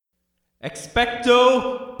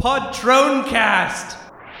Expecto Patroncast!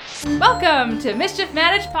 Welcome to Mischief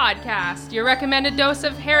Managed Podcast, your recommended dose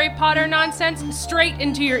of Harry Potter nonsense straight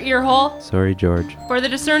into your earhole Sorry, George. for the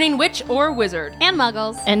discerning witch or wizard. And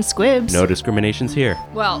muggles. And squibs. No discriminations here.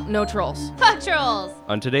 Well, no trolls. Fuck trolls.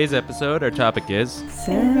 On today's episode, our topic is...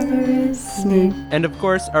 Severus Snape. And of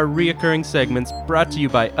course, our reoccurring segments brought to you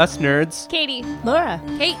by us nerds. Katie. Laura.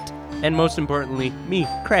 Kate. And most importantly, me,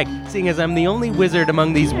 Craig, seeing as I'm the only wizard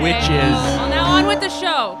among these witches. Well, now on with the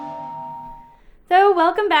show. So,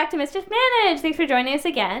 welcome back to Mischief Managed. Thanks for joining us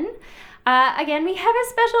again. Again, we have a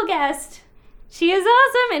special guest. She is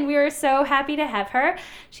awesome, and we are so happy to have her.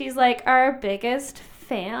 She's like our biggest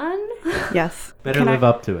fan. Yes. Better live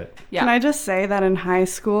up to it. Yeah. Can I just say that in high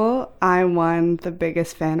school, I won the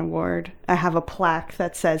biggest fan award. I have a plaque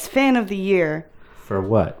that says Fan of the Year. For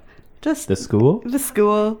what? Just The school? the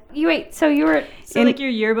school. So you were... So, like, your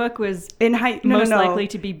yearbook was In high... most no. likely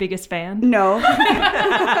to be biggest fan? No.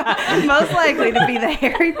 Most likely to be the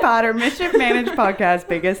Harry Potter Mischief Managed podcast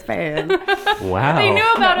biggest fan. Wow. They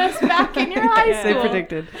knew about us back in your high They school.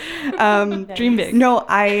 predicted. Dream big. No,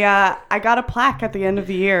 I got a plaque at the end of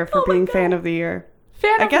the year for being Fan of the Year.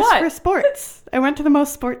 Fan I of guess what? for sports. I went to the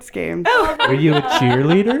most sports games. Were you a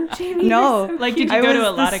cheerleader? No. Like, did you I go was to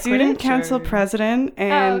a lot the of student Quidditch, council or- president,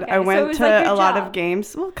 and okay. I So it went was to like your a lot job. of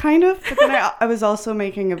games. Well, kind of. But then I was also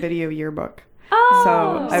making a video yearbook. Oh,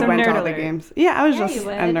 So I So went to nerd all the alert. games. Yeah, I was Yeah, just you a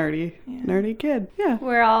would. nerdy kid. Yeah.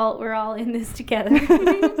 we're all in this together.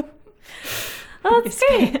 Oh, that's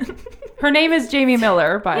great. Her name is Jamie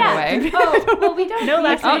Miller, by the Yeah. way. Oh, well, we don't. No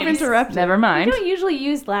last usually- names. Interrupted. Never We mind. don't usually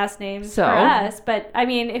use last names So? for us, but I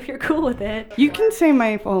mean, if you're cool with it. You can say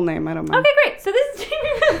my full name. I don't mind. Okay, great. So this is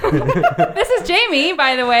Jamie Miller. This is Jamie,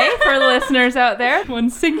 by the way, for the listeners out there. One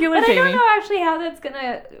singular But I Jamie. don't know actually how that's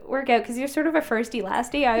gonna work out because you're sort of a firsty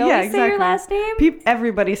lasty. I always Yeah, say exactly. your last name.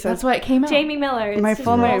 Everybody says That's what it came out. Jamie Miller. It's My just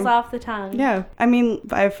full rolls name. off the tongue. Yeah. I mean,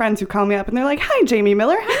 I have friends who call me up and they're like, "Hi, Jamie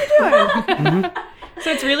Miller. How you doing?" So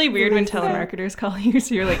it's really weird when telemarketers call you,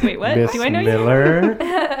 so you're like, wait, what? Miss Do I know you?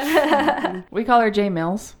 Miller? We call her J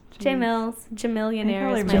Mills. J Mills,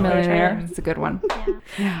 Jamillionaire is my Jamillionaire. favorite. It's a good one.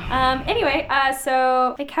 Anyway,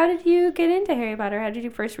 so like, how did you get into Harry Potter? How did you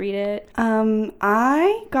first read it?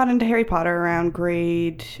 I got into Harry Potter around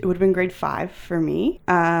it would have been grade 5 for me.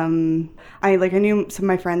 I knew some of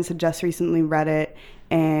my friends had just recently read it,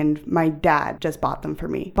 and my dad just bought them for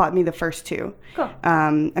me. Bought me the first 2. Cool.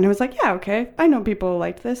 And I was like, yeah, okay. I know people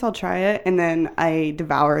liked this. I'll try it. And then I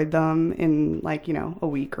devoured them in a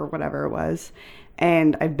week or whatever it was.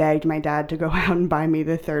 And I begged my dad to go out and buy me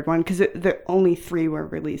the third one because the only 3 were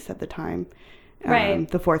released at the time. Right.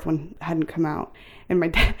 The 4th one hadn't come out. And my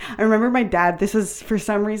dad, I remember my dad, this is for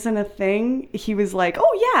some reason a thing. He was like,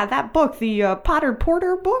 oh yeah, that book, the Potter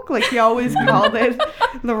Porter book. Like he always called it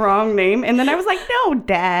the wrong name. And then I was like, no,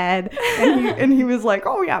 Dad. And he was like,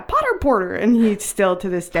 oh yeah, Potter Porter. And he still to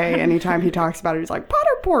this day, anytime he talks about it, he's like,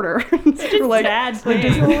 Potter Porter. We're like, Dad's like,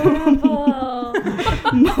 name. Adorable.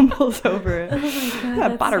 mumbles over it. Oh my God, Yeah,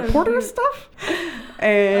 that's Potter so Porter cute. stuff.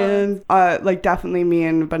 And definitely me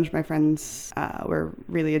and a bunch of my friends were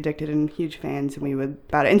really addicted and huge fans, and we would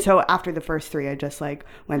about it. And so after the first 3, I just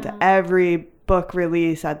went to every book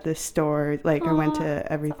release at the store. I went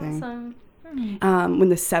to everything. Awesome. When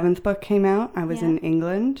the 7th book came out, I was Yeah. in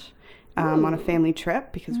England on a family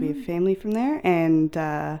trip because we have family from there, and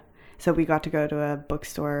so we got to go to a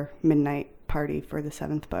bookstore midnight party for the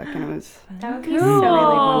 7th book, and it was That would be Cool. so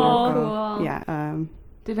really wonderful. cool. Yeah.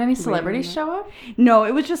 Did any celebrities show up? No,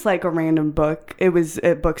 it was just like a random book. It was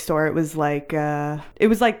a bookstore. It was like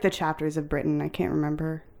the chapters of Britain. I can't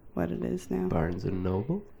remember what it is now. Barnes and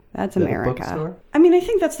Noble? That's Is that a America. bookstore? I mean, I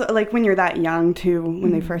think that's when you're that young too.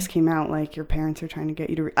 When they first came out, your parents are trying to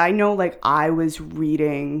get you to read. I know, I was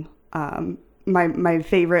reading my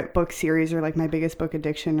favorite book series, or my biggest book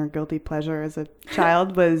addiction or guilty pleasure as a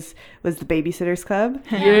child was the Babysitter's Club.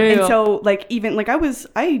 And so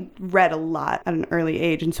I read a lot at an early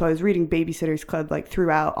age, and so I was reading Babysitter's Club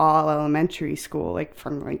throughout all elementary school,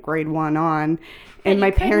 from grade 1 on. And my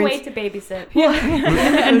you couldn't parents wait to babysit.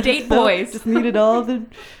 And date boys. just needed all the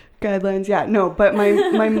guidelines. Yeah, no, but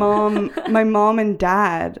my mom and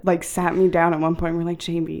dad sat me down at one point and were like,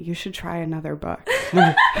 Jamie, you should try another book.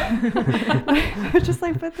 I was just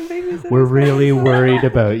like, but the baby's We're really worried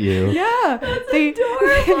about you. yeah.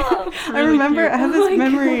 Adorable. I remember I have this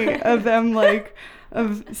memory of them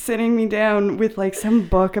of sitting me down with some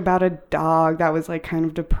book about a dog that was kind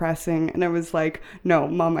of depressing, and I was like, no,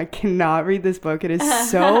 Mom, I cannot read this book, it is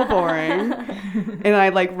so boring. And I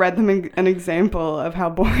read them an example of how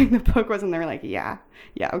boring the book was, and they were like, yeah,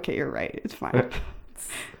 okay, you're right, it's fine.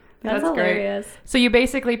 That's That's great. hilarious. So you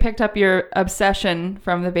basically picked up your obsession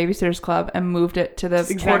from the Babysitters Club and moved it to the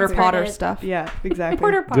Porter Exactly. Potter stuff. Yeah, exactly.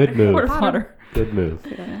 Porter Potter. Good move. Porter Potter. Good move.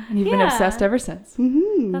 And you've been Yeah. obsessed ever since.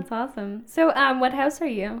 Mhm. That's awesome. So, what house are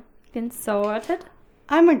you? Been sorted?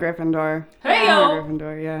 I'm a Gryffindor. Hey, I'm yo! a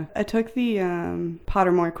Gryffindor, yeah. I took the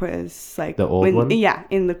Pottermore quiz, like The old one? Yeah,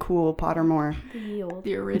 in the cool Pottermore, The old.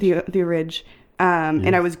 The original. the Ridge,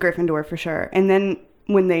 and I was Gryffindor for sure. And then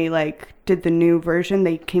when they like did the new version,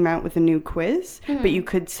 they came out with a new quiz, but you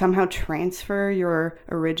could somehow transfer your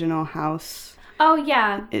original house Oh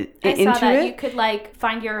yeah, I into saw that. it. You could like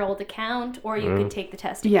find your old account, or you could take the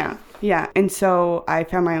test. Again. Yeah. And so I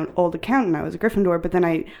found my old account and I was a Gryffindor, but then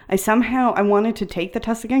I somehow I wanted to take the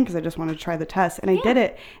test again because I just wanted to try the test, and I did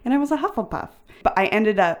it, and I was a Hufflepuff. But I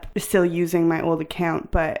ended up still using my old account,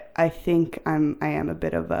 but I think I am a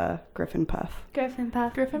bit of a Gryffindor. Griffin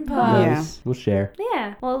Puff. Griffin Puff. Puff. Yeah. Nice. We'll share.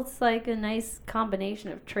 Yeah. Well, it's like a nice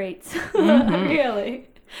combination of traits, Mm-hmm. really.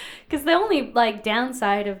 Because the only like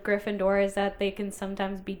downside of Gryffindor is that they can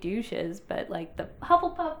sometimes be douches, but like the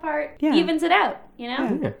Hufflepuff part Yeah. evens it out, you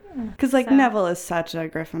know? Yeah. Because like So- Neville is such a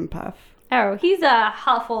Gryffindor. Oh, he's a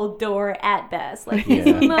Huffledore at best. Like he's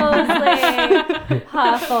Yeah. mostly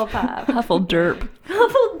Hufflepuff. Huffle derp.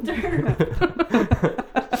 Huffledore.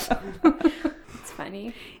 It's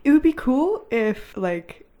funny. It would be cool if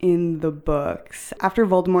like in the books after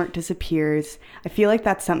Voldemort disappears, I feel like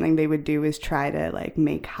that's something they would do is try to like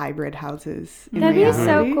make hybrid houses in That'd be so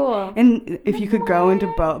reality. cool. And if you could go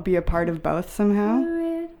into both, be a part of both somehow.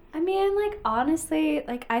 I mean, like, honestly,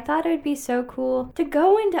 like, I thought it would be so cool to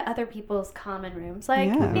go into other people's common rooms. Like,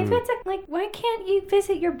 Yeah. if it's, like, why can't you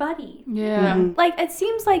visit your buddy? Yeah. Mhm. Like, it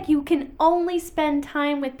seems like you can only spend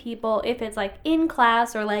time with people if it's, like, in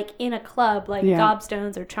class or, like, in a club, like Yeah.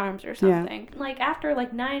 Gobstones or Charms or something. Like, after,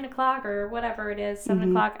 like, 9 o'clock or whatever it is, 7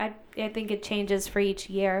 o'clock, I think it changes for each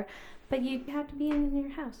year. But you have to be in your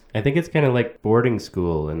house. I think it's kind of like boarding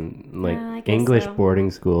school, and like Yeah, I guess English so.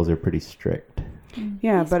 boarding schools are pretty strict.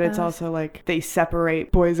 Yeah, but it's suppose. also like they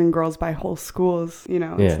separate boys and girls by whole schools. You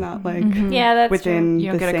know, Yeah. it's not like Yeah, that's within You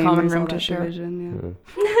don't the get a same common there's all room to that share. division, yeah.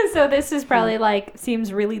 true. So this is probably, like,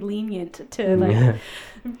 seems really lenient to, like, Yeah.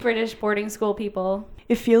 British boarding school people.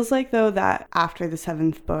 It feels like though that after the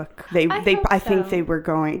 7th book, I hope I think so. they were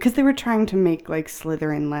going because they were trying to make like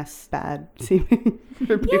Slytherin less bad seeming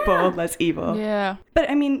for people, Yeah. less evil. Yeah. But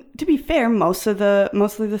I mean, to be fair, mostly the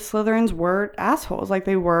Slytherins were assholes, like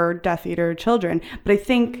they were Death Eater children. But I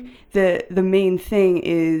think the main thing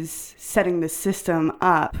is setting the system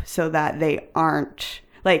up so that they aren't.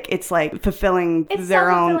 Like, it's like fulfilling It's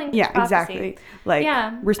their own. self-fulfilling Yeah, prophecy. exactly. Like,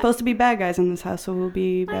 Yeah. we're supposed to be bad guys in this house, so we'll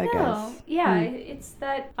be I bad know. guys. Yeah, it's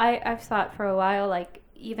that I've thought for a while, like,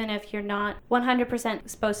 even if you're not 100%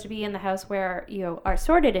 supposed to be in the house where you are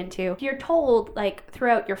sorted into, if you're told, like,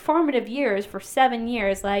 throughout your formative years for 7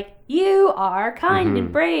 years, like, you are kind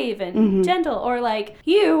and brave and gentle, or like,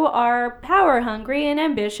 you are power hungry and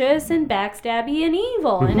ambitious and backstabby and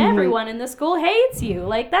evil, and everyone in the school hates you.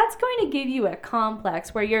 Like, that's going to give you a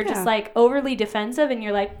complex where you're just, Yeah. like, overly defensive and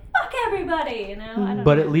you're like, fuck everybody, you know? I don't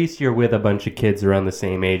But know. at least you're with a bunch of kids around the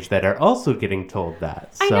same age that are also getting told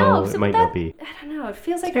that. So I know, it so might that, not be. I don't know. It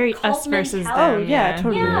feels like very a cult us versus mentality. them. Yeah,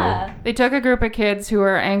 totally. Yeah. They took a group of kids who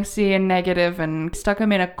were angsty and negative and stuck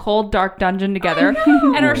them in a cold, dark dungeon together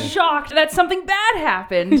and are shocked that something bad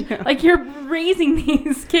happened. Like, you're raising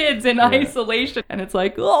these kids in isolation and it's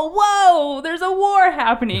like, oh, whoa, there's a war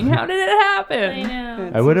happening. How did it happen? I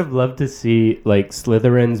know. I would have loved to see like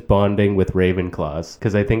Slytherins bonding with Ravenclaws,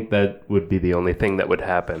 because I think that would be the only thing that would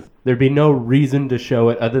happen. There'd be no reason to show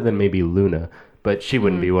it other than maybe Luna, but she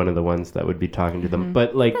wouldn't be one of the ones that would be talking to them.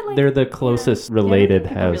 But like, they're the closest related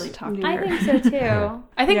house. Really talk to I her. think so too.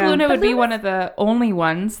 I think Yeah. Luna But would be Luna's- one of the only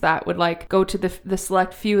ones that would like go to the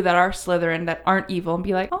select few that are Slytherin that aren't evil and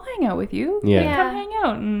be like, I'll hang out with you. Yeah. Come hang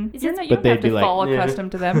out. And Is you're it- not, you But don't they'd have be to like, fall yeah.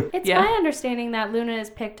 accustomed to them. It's yeah. my understanding that Luna is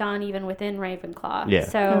picked on even within Ravenclaw. Yeah.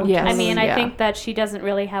 So, Yes. I mean, I Yeah. think that she doesn't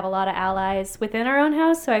really have a lot of allies within her own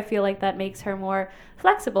house, so I feel like that makes her more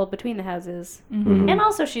flexible between the houses. Mm-hmm. And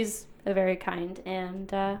also, she's a very kind and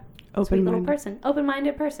sweet little Open-minded. person.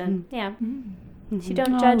 Open-minded person. Yeah. She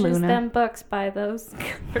don't Aw, judges Luna. them books by those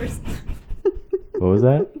first. What was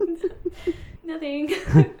that? Nothing.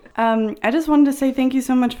 I just wanted to say thank you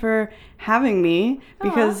so much for having me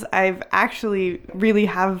because I've actually really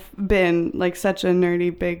have been like such a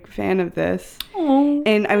nerdy big fan of this.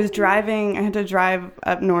 And I had to drive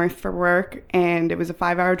up north for work, and it was a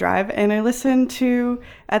 5-hour drive, and I listened to,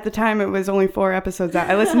 at the time it was only 4 episodes out,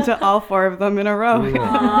 I listened to all 4 of them in a row.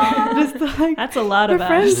 Just like That's a lot of the us.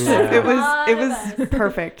 friendship. Yeah. It was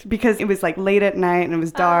perfect because it was like late at night and it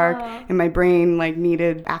was dark and my brain like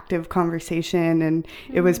needed active conversation, and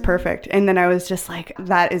it was perfect. And then I was just like,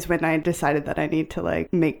 that is when I decided that I need to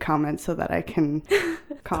like make comments so that I can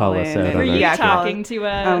call us in. out and- on Were you Yeah, talking to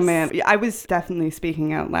us? Oh man, I was definitely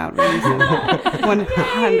speaking out loud when you said that.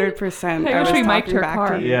 100%. I was wish we mic'd talking her back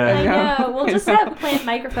car. to you. Yeah. I know. We'll just have plant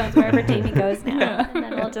microphones wherever Jamie goes now, and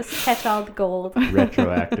then we'll just catch all the gold.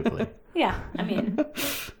 Retroactively. Yeah, I mean, oh,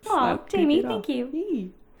 Slap Jamie, it thank off.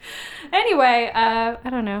 you. Anyway, I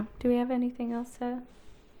don't know. Do we have anything else to?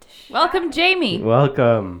 Welcome, Jamie.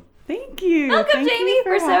 Welcome. Thank you. Welcome, Thank Jamie. you for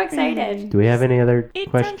We're so having excited. me. Do we have any other It's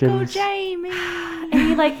questions? Uncle Jamie.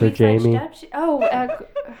 Any like For we Frenched Jamie? up?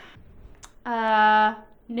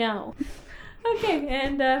 No. Okay,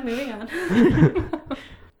 and moving on.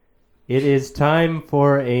 It is time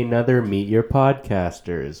for another Meet Your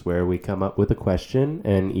Podcasters, where we come up with a question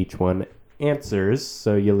and each one answers,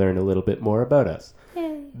 so you learn a little bit more about us.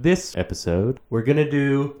 Yay. This episode, we're going to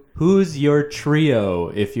do Who's Your Trio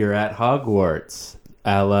if you're at Hogwarts,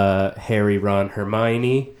 a la Harry, Ron,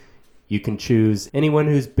 Hermione. You can choose anyone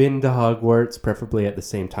who's been to Hogwarts, preferably at the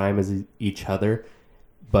same time as each other,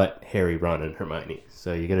 but Harry, Ron, and Hermione.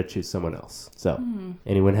 So you got to choose someone else. So,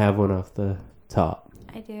 anyone have one off the top?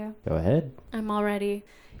 I do. Go ahead. I'm all ready.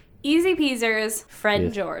 Easy peasers, Fred and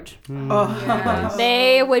Yes. George. Nice.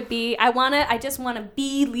 They would be, I just want to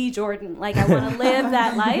be Lee Jordan. Like, I want to live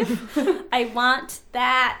that life. I want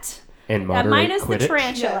that. And moderate Minus Quidditch. the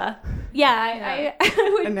tarantula. Yeah, I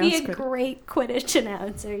would be a Announce Quidditch. great Quidditch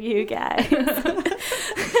announcer, you guys.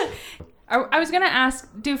 I was going to ask,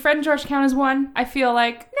 do Fred and George count as one? I feel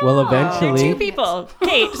like... Well, eventually. Two people.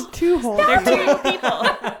 Kate. 2 whole. They're 2 people.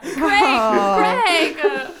 Greg.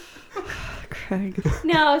 Craig.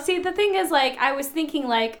 No, see, the thing is, like, I was thinking,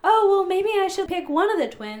 like, oh, well, maybe I should pick one of the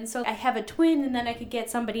twins so I have a twin and then I could get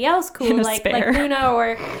somebody else cool, And a like spare. Luna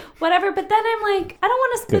or whatever. But then I'm like, I don't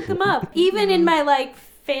want to split Good. them up. Even in my, like,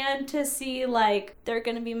 fantasy, like, they're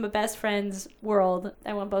going to be my best friends world,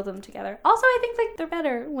 I want both of them together. Also, I think, like, they're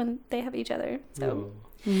better when they have each other. So,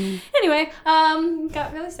 anyway,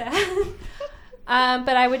 got really sad.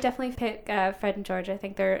 But I would definitely pick Fred and George. I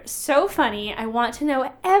think they're so funny. I want to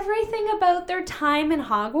know everything about their time in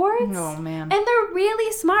Hogwarts. Oh, man. And they're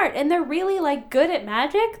really smart and they're really like good at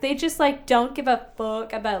magic. They just like don't give a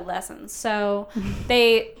fuck about lessons. So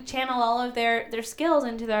they channel all of their skills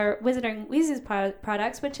into their Wizarding Wheezes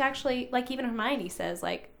products, which actually, like even Hermione says,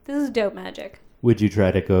 like, this is dope magic. Would you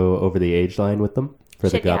try to go over the age line with them for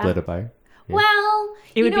Shit, the Goblet of Fire? Yeah. Well,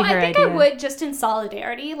 It would be her I think idea. I would just in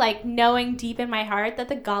solidarity, like knowing deep in my heart that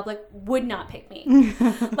the goblet would not pick me.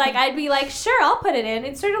 Like I'd be like, sure, I'll put it in.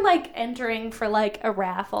 It's sort of like entering for like a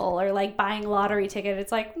raffle or like buying a lottery ticket.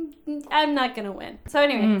 It's like I'm not gonna win. So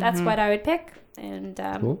anyway, that's what I would pick, and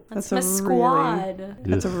Cool. that's That's my a squad.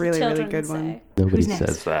 That's a really, Children really good say. one. Nobody Who's next?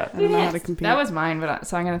 says that. I don't know how to next? compete. That was mine, but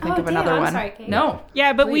so I'm going to think Oh, of another damn, I'm one. sorry, Kate. No.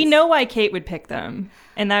 Yeah, but we Please. know why Kate would pick them.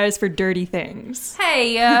 And that is for dirty things.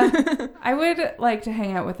 Hey, I would like to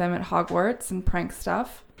hang out with them at Hogwarts and prank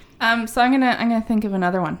stuff. So I'm gonna think of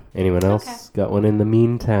another one. Anyone else got one in the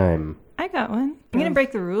meantime? I got one. I'm going to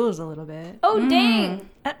break the rules a little bit. Oh dang!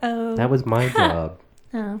 Uh-oh. That was my job.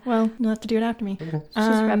 Oh, well, you'll have to do it after me. She's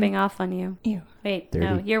rubbing off on you. Ew. Wait, Dirty.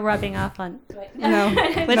 no, you're rubbing off on. Wait. No,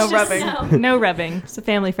 Let's no just- rubbing. No, No rubbing. It's a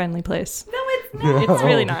family-friendly place. no, it's not. It's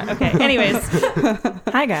really not. Okay. Anyways,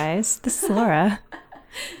 hi guys. This is Laura.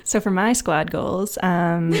 So for my squad goals,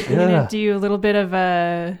 I'm gonna do a little bit of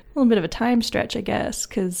a time stretch, I guess,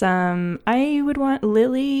 because I would want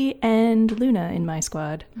Lily and Luna in my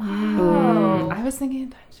squad. I was thinking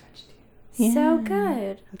time stretch too. So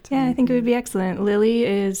good. Yeah, I think it would be excellent. Lily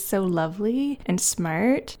is so lovely and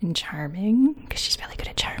smart and charming because she's really good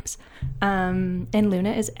at charms. And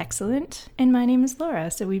Luna is excellent, and my name is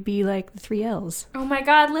Laura, so we'd be like the 3 L's. Oh my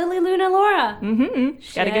God, Lily, Luna, Laura. Mm-hmm.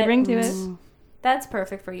 Got a good Shit. ring to it. That's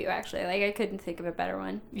perfect for you, actually. Like, I couldn't think of a better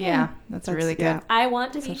one. Yeah, that's really good. Yeah. I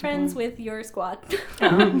want to be friends with your squad.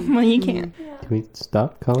 Well, you can. Can we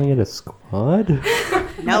stop calling it a squad?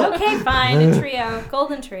 No. Okay, fine. A trio.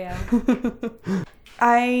 Golden trio.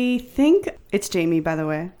 I think it's Jamie, by the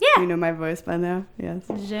way. Yeah. You know my voice by now. Yes.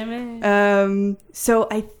 Jimmy. So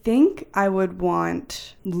I think I would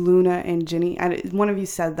want Luna and Ginny. One of you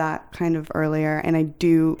said that kind of earlier, and I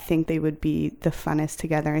do think they would be the funnest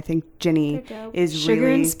together. I think Ginny They're dope. is Sugar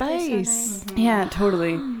really and spice. Yeah,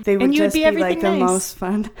 totally. They would And you would just be be like everything the nice. most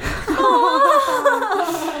fun.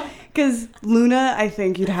 Because Luna, I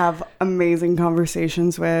think you'd have amazing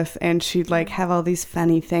conversations with, and she'd like have all these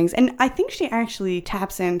funny things. And I think she actually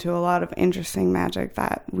taps into a lot of interesting magic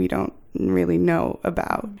that we don't really know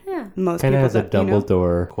about. Yeah. Most Kind of people has a that, you know?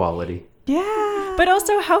 Dumbledore quality. Yeah. But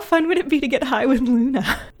also, how fun would it be to get high with Luna?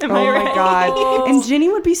 Am I Oh right? my god. And Ginny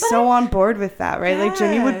would be so on board with that, right? Like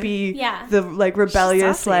Ginny would be Yeah. the like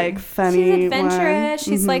rebellious, saucy. like funny She's adventurous. one.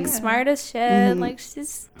 She's like Mhm. smart as shit. Like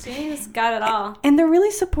Ginny's got it all. And they're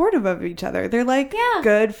really supportive of each other. They're like Yeah,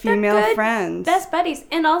 good they're female good, friends. Best buddies,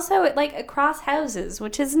 and also like across houses,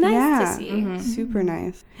 which is nice to see. Super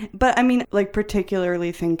nice. But I mean, like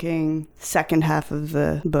particularly thinking second half of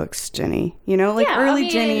the books, Ginny. You know, like Yeah, I early mean,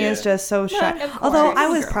 Ginny is just so shy. of Although course. I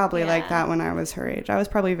was probably like Yeah. that when I was her age. I was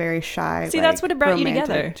probably very shy. See, like, that's what it brought you romantic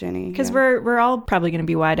together. Ginny. Because yeah. we're all probably going to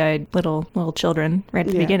be wide-eyed little children right at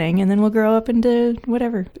the Yeah. beginning, and then we'll grow up into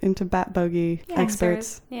whatever. into bat bogey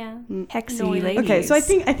experts. Yeah. Hexy Annoying. ladies. Okay, so I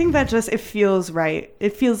think that just it feels right.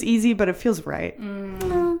 It feels easy, but it feels right.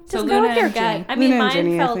 Just So go Luna with your and gut. Ginny. I mean, Luna and mine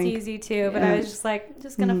Ginny, I felt think. easy too, but I was just like,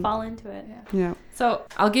 just gonna fall into it. Yeah. So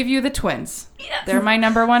I'll give you the twins. They're my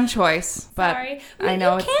number one choice, but Sorry, I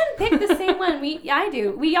know you it's- can pick the same one. I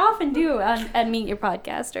do. We often do on Meet Your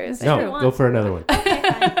Podcasters. No, go for another one. Okay,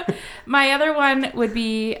 fine. my other one would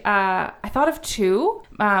be I thought of two.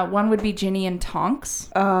 One would be Ginny and Tonks.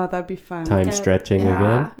 Oh, that'd be fun. Time stretching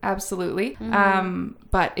again. Absolutely.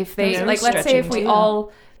 But if they Nose like, let's say if stretching, we too.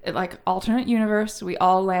 all like alternate universe, we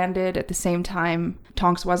all landed at the same time.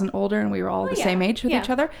 Tonks wasn't older, and we were all the yeah. same age with Yeah. each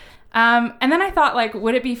other. And then I thought, like,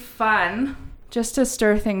 would it be fun just to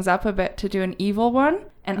stir things up a bit to do an evil one?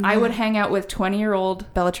 And I would hang out with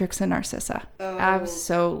 20-year-old Bellatrix and Narcissa.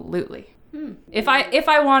 Absolutely. If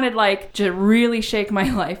I wanted like to really shake my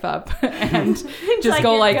life up and just like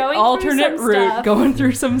go you're like going through alternate some route, stuff. going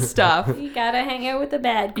through some stuff. You gotta hang out with the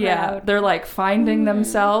bad crowd. Yeah, they're like finding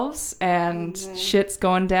themselves and shit's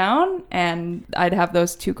going down, and I'd have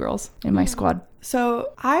those two girls in my squad.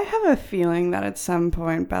 So I have a feeling that at some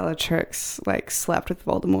point Bellatrix like slept with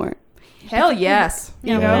Voldemort. Hell yes.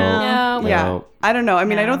 You know? No. Yeah. No. I don't know. I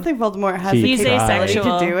mean, I don't think Voldemort has She the He's capability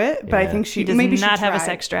asexual. to do it, but I Yeah. think she He does maybe she not have a tried.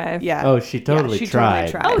 sex drive. Yeah. Oh, she totally she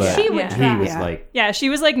tried. totally tried. Oh, but she would Yeah. try. He was Yeah. like, Yeah, she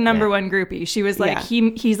was like number Yeah. one groupie. She was like,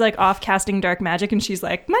 Yeah. he's like off casting dark magic, and she's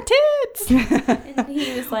like, my tits. And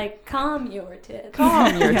he was like, calm your tits.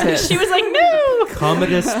 Calm your tits. She was like, no.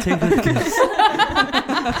 Commodus Tigritus.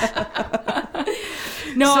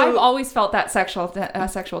 No, So- I've always felt that sexual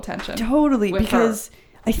tension. Totally, with because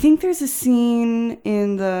I think there's a scene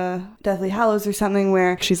in the Deathly Hallows or something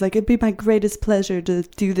where she's like, it'd be my greatest pleasure to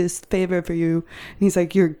do this favor for you. And he's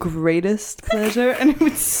like, your greatest pleasure? And it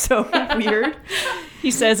was so weird.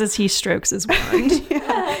 He says as he strokes his wand.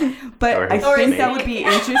 But Or I his think snake. that would be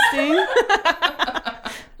interesting.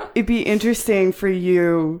 It'd be interesting for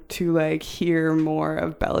you to like hear more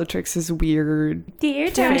of Bellatrix's weird.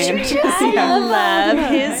 Dear Don't you Diary. just I love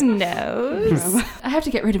his nose? I have to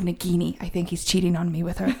get rid of Nagini. I think he's cheating on me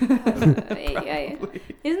with her. Isn't that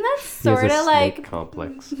He has sort a of snake like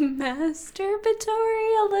complex.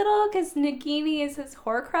 masturbatory a little? Because Nagini is his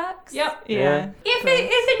Horcrux. Yep. Yeah.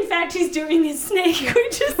 If in fact he's doing his snake, we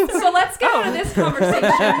just So let's get out of this conversation.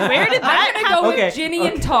 Where did that I'm gonna go Okay, with Ginny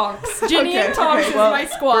and Tonks. Ginny and Okay, Tonks is well, my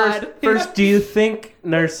squad. First, do you think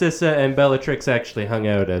Narcissa and Bellatrix actually hung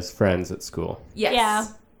out as friends at school? Yes. Yeah.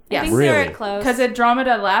 I Yes. think Really? they're close. Because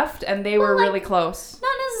Andromeda left, and they were Well, like- really close.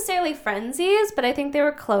 Not necessarily friendsies, but I think they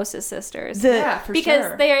were close as sisters. Yeah, for because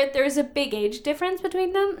sure. there's a big age difference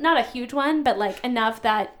between them. Not a huge one, but like enough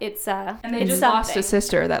that it's And they it's just something. lost a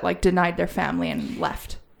sister that like denied their family and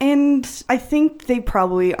left. And I think they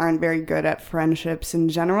probably aren't very good at friendships in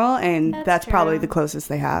general, and that's true. probably the closest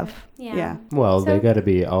they have. Yeah. Well, So- they got to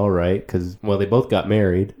be all right because, well, they both got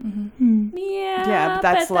married. Yeah, but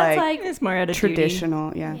that's like It's more out of duty.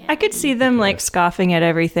 Traditional, yeah. I could see them like scoffing at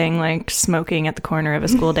everything, like smoking at the corner of a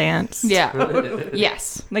school dance. Yeah.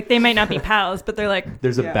 Yes. Like they might not be pals, but they're like,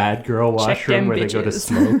 There's a Yeah. bad girl Check washroom them where they go to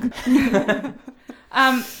bitches. smoke.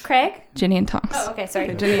 Craig. Ginny and Tonks. Oh, okay,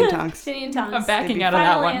 sorry. Ginny and Tonks. Ginny and Tonks. I'm backing out of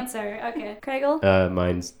Final that one. answer. Okay, Craigle.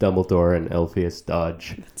 Mine's Dumbledore and Elphias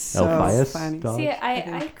Dodge. So Elphias funny. Dodge? See,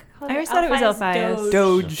 I always thought it was Elphias.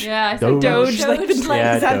 Doge. Yeah, I said Doge. Doge. Doge, like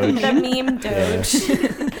Yeah, the Doge. meme Doge.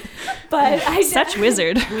 But I Such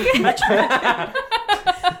wizard. Much wow.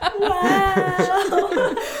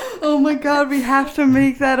 God, we have to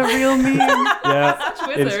make that a real meme. Yeah,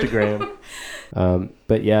 wizard. Instagram.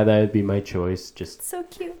 But yeah, that would be my choice. Just So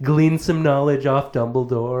cute. glean some knowledge off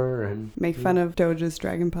Dumbledore and Make fun of Doja's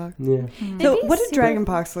dragonpox. yeah. So Maybe what did super-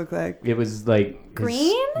 dragonpox look like? It was like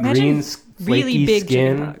Green? green, Really flaky big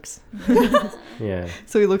skin. chickenpox. Yeah,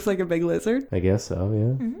 So he looks like a big lizard? I guess so.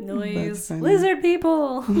 Yeah, That's Noise. funny. Lizard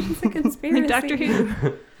people. It's a conspiracy. Like Doctor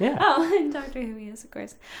Who. yeah. Oh, and Doctor Who, yes, of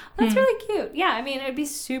course. That's really cute. Yeah, I mean, it'd be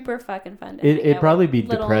super fucking fun. To hang It'd out probably with be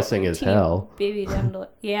little depressing as teeny hell. Baby Dumbledore.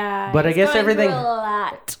 Yeah. But I he's guess going everything- through a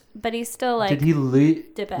lot. But he's still like. Did he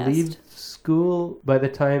the best. leave school by the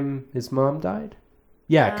time his mom died?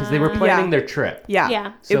 Yeah, because they were planning Yeah. their trip. Yeah.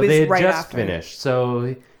 Yeah. So It was they had right just after. finished.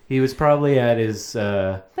 So he was probably at his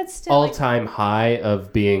But still. all-time high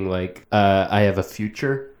of being like, I have a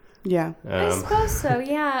future. Yeah. I suppose so,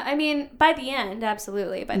 yeah. I mean, by the end,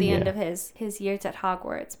 absolutely. By the end Yeah. of his years at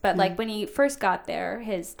Hogwarts. But, like, when he first got there,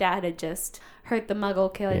 his dad had just hurt the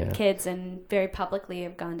muggle Yeah. kids and very publicly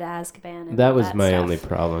have gone to Azkaban. And That all was my stuff. only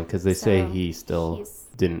problem, because they say So, he still he's-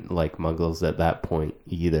 didn't like muggles at that point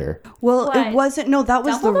either. Well, What? it wasn't. No, that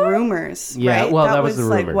was the Dumbledore? rumors. Yeah, right? well, that that was the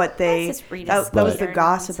like rumor. what they. That's just Rita's That was the standard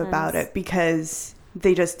gossip about nonsense. it because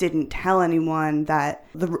they just didn't tell anyone that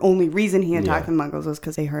the only reason he attacked Yeah. the Muggles was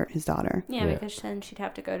because they hurt his daughter. Yeah, Yeah. because then she'd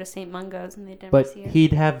have to go to St. Mungo's and they'd never But see her.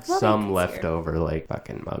 he'd have Well, they some could see left her. over, like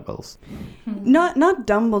fucking muggles. Not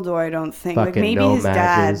Dumbledore, I don't think. Like Fucking maybe no his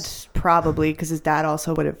mages. dad, probably because his dad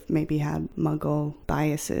also would have maybe had Muggle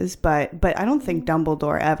biases. But I don't think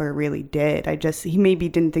Dumbledore ever really did. He maybe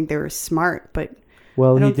didn't think they were smart, but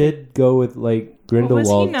Well, I he don't did go with like Grindelwald. Was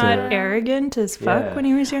he not to- arrogant as fuck Yeah. when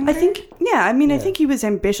he was younger? I think I mean I Yeah. think he was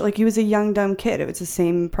ambitious. Like he was a young dumb kid. It was the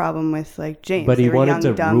same problem with like James. But he They were wanted young,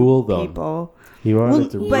 to dumb rule them. people. He wanted Well,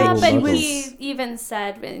 to but rule Yeah, but muggles. he even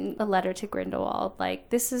said in a letter to Grindelwald, like,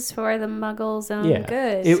 this is for the Muggles' own Yeah.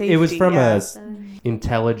 good. It was Safety, from yeah. a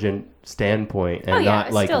intelligent standpoint and Oh, yeah, not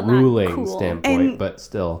it's like still not ruling cool. standpoint, And- but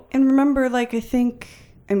still. And remember, like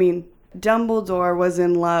I mean, Dumbledore was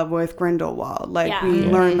in love with Grindelwald. Like Yeah. we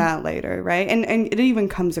Yeah. learn that later, right? And it even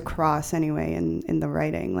comes across anyway in the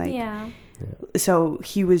writing. Like Yeah. so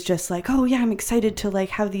he was just like, oh yeah, I'm excited to like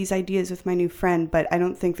have these ideas with my new friend, but I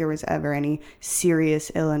don't think there was ever any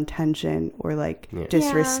serious ill intention or like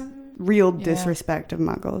Yeah. real disrespect of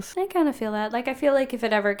Muggles. I kind of feel that. Like, I feel like if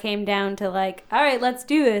it ever came down to, like, all right, let's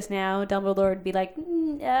do this now, Dumbledore would be like,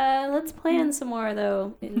 let's plan some more,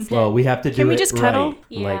 though. Instead. Well, we have to do Can we it just cuddle?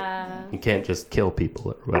 Yeah. right. Like, you can't just kill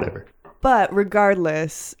people or whatever. But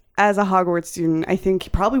regardless, as a Hogwarts student, I think he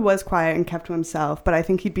probably was quiet and kept to himself, but I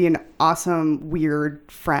think he'd be an awesome, weird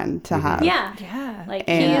friend to have. Yeah. yeah. Like,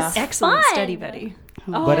 And- he's Excellent fun. study buddy.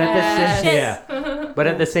 Oh, But at the same, yes. but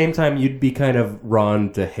at the same time, you'd be kind of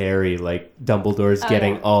Ron to Harry, like Dumbledore's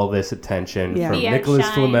getting yeah. all this attention Yeah. from The Nicholas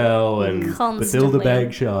outshine Flamel and constantly. Bathilda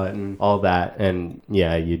Bagshot and all that, and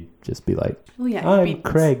yeah, you'd just be like, Well, yeah, I'm he'd be-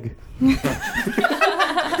 Craig.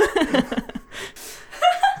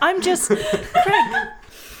 I'm just Craig.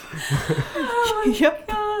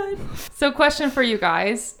 Yep. So, question for you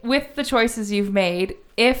guys. With the choices you've made,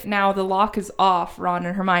 if now the lock is off Ron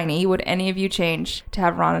and Hermione, would any of you change to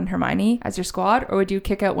have Ron and Hermione as your squad, or would you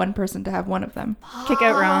kick out one person to have one of them? Kick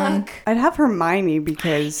out Ron. I'd have Hermione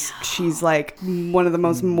because she's like one of the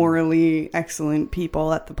most morally excellent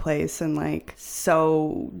people at the place and like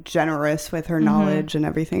so generous with her knowledge and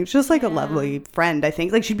everything. She's just like a lovely friend, I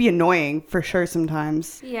think. Like she'd be annoying for sure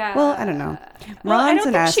sometimes. Yeah. Well, I don't know. Well, I Ron's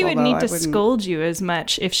don't an think she asshole, would though. need I to wouldn't- scold you as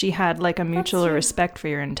much if she had like a mutual true. respect for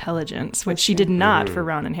your intelligence, which she did not for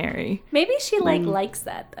Ron and Harry. Maybe she likes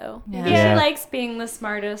that though. Maybe Yeah. she likes being the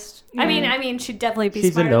smartest. I mean, she'd definitely be.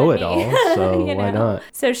 She's a smarter than me, know-it-all, so you why know? not?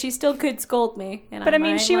 So she still could scold me. And But I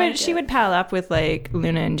mean, might she like would it. pal up with like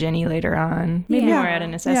Luna and Jenny later on, maybe Yeah. more out of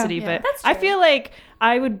necessity. Yeah. But That's I true. feel like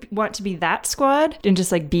I would want to be that squad and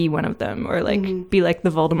just like be one of them, or like be like the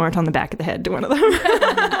Voldemort on the back of the head to one of them.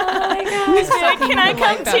 Oh my god. Can I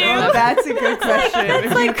come too? That's a good question. If you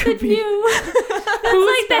Like the could be- new. That's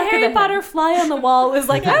like the Harry Potter fly on the wall was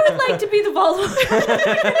like, I would like to be the Voldemort.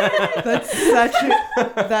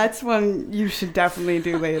 That's one you should definitely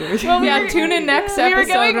do later. Well, Yeah, tune in next we were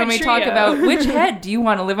episode going when with we talk trio. about which head do you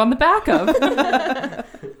want to live on the back of.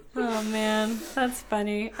 Oh man, that's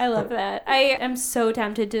funny. I love that. I am so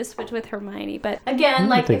tempted to switch with Hermione, but again,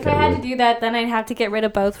 like think if I I had would. to do that, then I'd have to get rid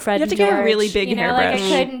of both Fred You have and to get a George. really big you know, like I hairbrush.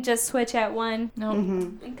 couldn't just switch at one. No.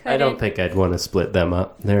 I don't think I'd want to split them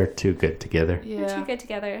up. They're too good together. We're too Yeah. good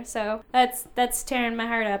together, so that's tearing my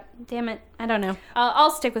heart up. Damn it, I don't know.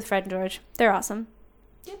 I'll stick with Fred and George. They're awesome.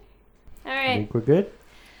 All I right, think we're good.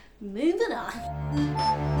 moving on.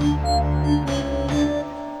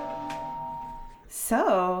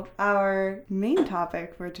 So So our main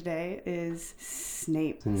topic for today is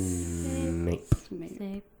Snape. Snape.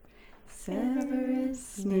 Snape. Severus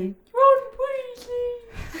Snape.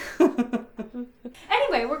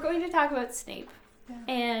 Anyway, we're going to talk about Snape.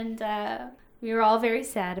 And we were all very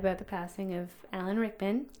sad about the passing of Alan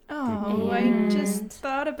Rickman. Oh, And- I just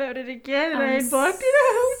thought about it again and I'm I blocked it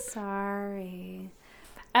out. Sorry.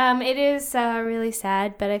 It is really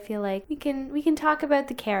sad, but I feel like we can talk about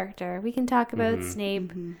the character. We can talk about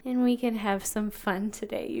Snape, and we can have some fun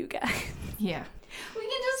today, you guys. Yeah. We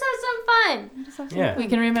can just have some fun. Yeah. We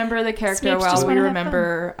can remember the character Snapes while just we wanna have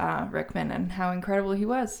remember Rickman and how incredible he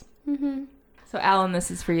was. Mm-hmm. So, Alan, this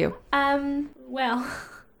is for you. Well,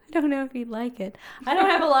 I don't know if you'd like it. I don't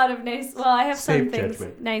have a lot of nice. Well, I have some Safe things,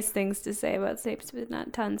 judgment. nice things to say about Snape, but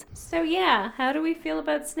not tons. So yeah, how do we feel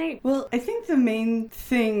about Snape? Well, I think the main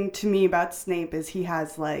thing to me about Snape is he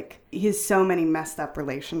has so many messed up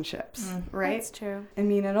relationships, right? That's true. I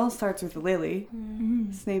mean, it all starts with Lily.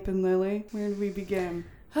 Snape and Lily. Where do we begin?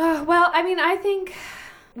 Well, I mean, I think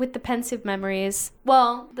with the pensive memories.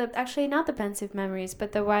 Well, actually not the pensive memories,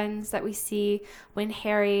 but the ones that we see when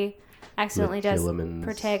Harry accidentally With does Gilliman's-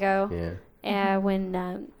 Protego. Yeah. When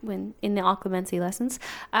in the occlumency lessons,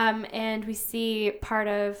 and we see part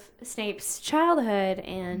of Snape's childhood,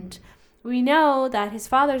 and we know that his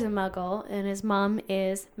father's a Muggle and his mom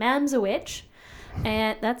is Mam's a witch,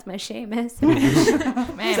 and that's my Seamus.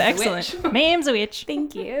 Man, Excellent. Mam's a witch.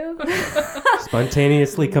 Thank you.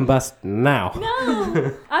 Spontaneously combust now.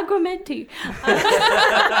 No, Aguamenti.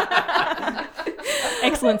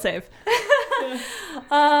 Excellent save.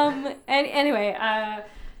 And anyway,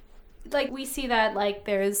 like we see that like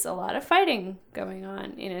there's a lot of fighting going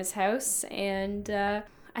on in his house, and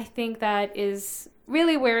I think that is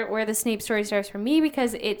really where the Snape story starts for me,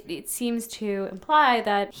 because it seems to imply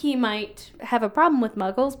that he might have a problem with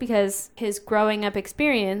Muggles, because his growing up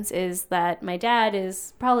experience is that my dad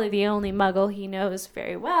is probably the only Muggle he knows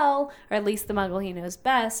very well, or at least the Muggle he knows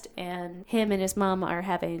best, and him and his mom are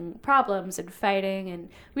having problems and fighting, and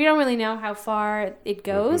we don't really know how far it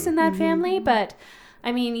goes in that family, but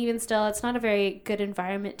I mean, even still, it's not a very good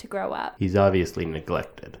environment to grow up. He's obviously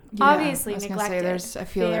neglected. Obviously I was gonna neglected. say, I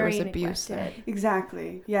feel there was Very abuse neglected. there.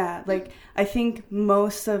 Exactly. Yeah. Like, I think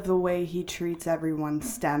most of the way he treats everyone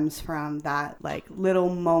stems from that, like, little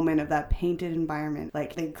moment of that painted environment.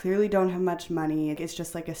 Like, they clearly don't have much money. It's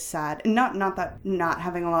just, like, a sad... Not that not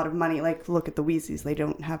having a lot of money. Like, look at the Weasleys. They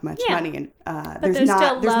don't have much Yeah. money. And there's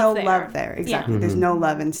still there's love no there. love there. Exactly. Yeah. There's no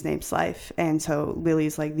love in Snape's life. And so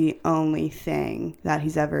Lily's, like, the only thing that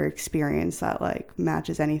he's ever experienced that, like,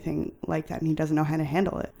 matches anything like that. And he doesn't know how to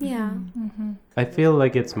handle it. Yeah. I feel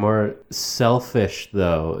like it's more selfish,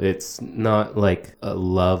 though. It's not like a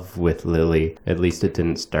love with Lily. At least it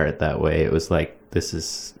didn't start that way. It was like, this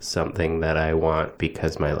is something that I want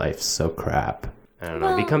because my life's so crap. I don't know.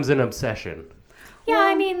 Well- It becomes an obsession. Yeah,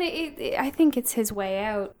 I mean, I think it's his way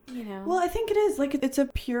out, you know. Well, I think it is. Like, it's a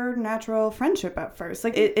pure, natural friendship at first.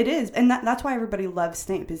 Like, it is. And that's why everybody loves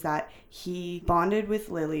Snape, is that he bonded with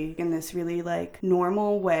Lily in this really, like,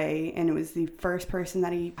 normal way. And it was the first person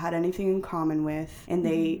that he had anything in common with. And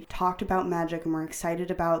they talked about magic and were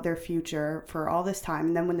excited about their future for all this time.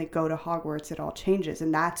 And then when they go to Hogwarts, it all changes.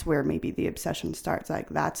 And that's where maybe the obsession starts. Like,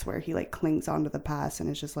 that's where he, like, clings onto the past. And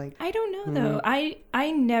it's just like... I don't know though.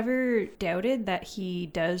 I never doubted that he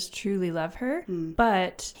does truly love her,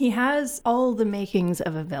 but he has all the makings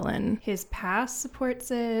of a villain. His past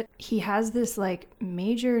supports it. He has this like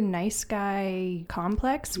major nice guy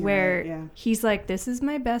complex where yeah. he's like, this is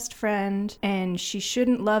my best friend and she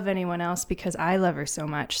shouldn't love anyone else because I love her so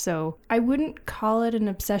much. So I wouldn't call it an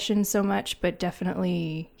obsession so much, but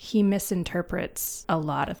definitely he misinterprets a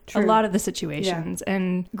lot of the situations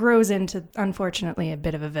and grows into, unfortunately, a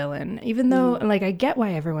bit of a villain. Even though like I get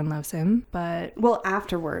why everyone loves him, but Well,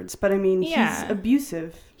 afterwards. But, I mean, Yeah. he's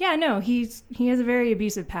abusive. yeah, no, he has a very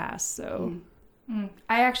abusive past. So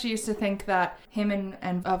I actually used to think that him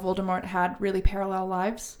and Voldemort had really parallel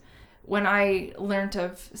lives. When I learned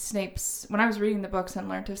of when I was reading the books and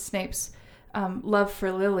learned of Snape's love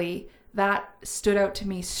for Lily, that stood out to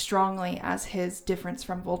me strongly as his difference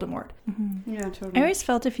from Voldemort. Yeah, totally. I always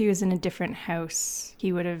felt if he was in a different house,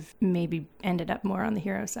 he would have maybe ended up more on the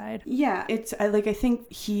hero side. Yeah, I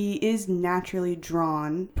think he is naturally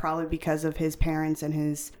drawn, probably because of his parents and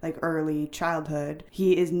his like early childhood.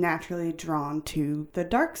 He is naturally drawn to the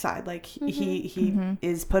dark side. Like he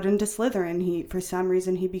is put into Slytherin. He, for some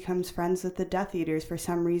reason, he becomes friends with the Death Eaters. For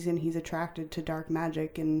some reason, he's attracted to dark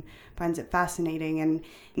magic and finds it fascinating. And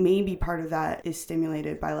maybe part of that is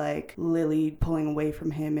stimulated by like Lily pulling away from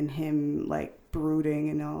him and him like brooding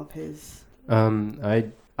and all of his.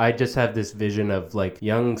 I I just have this vision of like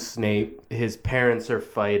young Snape, his parents are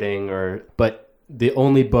fighting, but the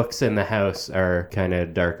only books in the house are kind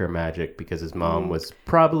of darker magic because his mom was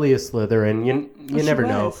probably a Slytherin. You never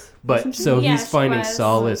know. But so Yeah, he's she finding was.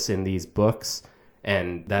 solace in these books,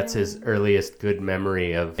 and that's his earliest good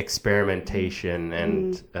memory of experimentation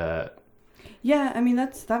and Yeah, I mean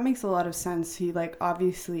that makes a lot of sense. He like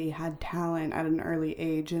obviously had talent at an early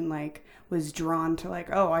age and like was drawn to like,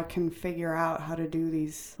 oh, I can figure out how to do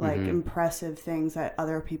these like impressive things that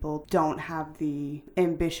other people don't have the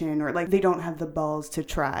ambition or like they don't have the balls to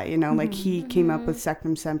try, you know, like he came up with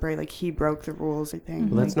Sectum Sempra, like he broke the rules, I think.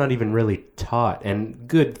 well, that's not even really taught, and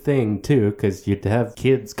good thing too, because you'd have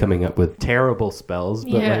kids coming up with terrible spells,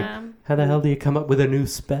 but Yeah. like, how the hell do you come up with a new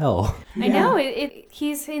spell? I know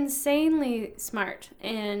he's insanely smart.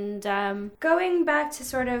 And going back to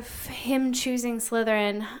sort of him choosing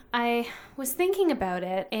Slytherin, I was thinking about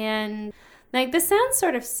it, and like this sounds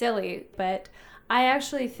sort of silly, but I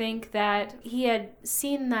actually think that he had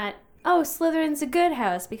seen that, oh, Slytherin's a good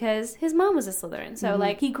house because his mom was a Slytherin. So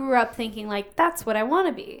like he grew up thinking like that's what I want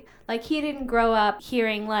to be. Like he didn't grow up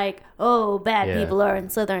hearing like, oh, bad people are in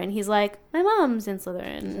Slytherin. He's like, my mom's in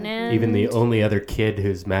Slytherin. And Even the only other kid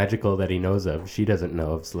who's magical that he knows of, she doesn't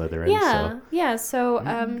know of Slytherin.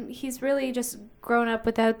 So he's really just grown up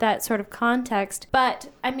without that sort of context. But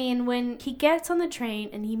I mean, when he gets on the train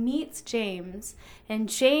and he meets James, and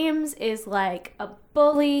James is like a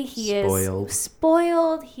bully, he is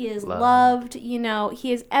spoiled, he is loved, you know,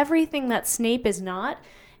 he is everything that Snape is not.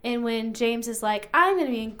 And when James is like, I'm going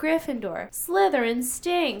to be in Gryffindor, Slytherin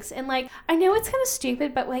stinks. And like, I know it's kind of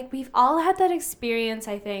stupid, but like we've all had that experience,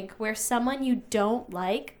 I think, where someone you don't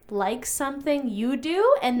likes something you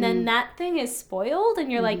do, and then that thing is spoiled,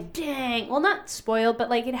 and you're like, dang. Well, not spoiled, but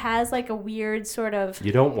like it has like a weird sort of...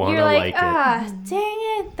 You don't want to like it. Dang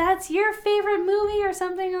it, that's your favorite movie or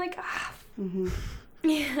something. You're like,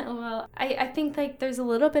 Yeah, well, I think like there's a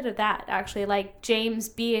little bit of that actually, like James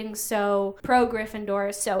being so pro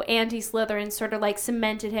Gryffindor, so anti Slytherin, sort of like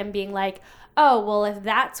cemented him being like, oh, well, if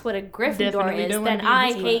that's what a Gryffindor Definitely is, don't wanna then be in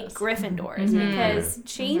I his hate class. Gryffindors because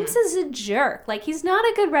James is a jerk. Like he's not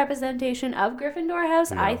a good representation of Gryffindor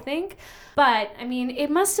House, I think. But I mean, it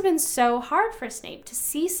must have been so hard for Snape to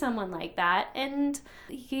see someone like that, and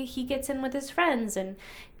he gets in with his friends, and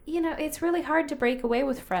you know, it's really hard to break away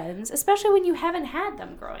with friends, especially when you haven't had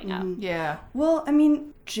them growing up. Yeah. Well, I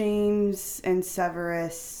mean, James and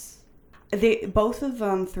Severus, both of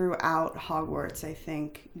them throughout Hogwarts, I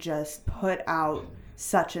think, just put out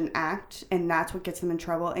such an act, and that's what gets them in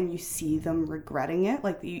trouble, and you see them regretting it.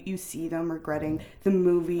 Like you see them regretting. The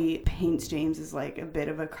movie paints James as like a bit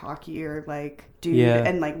of a cockier like dude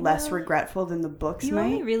and like less regretful than the books You might.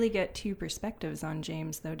 only really get two perspectives on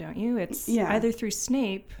James, though, don't you? It's Yeah. either through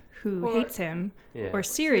Snape, who hates him, or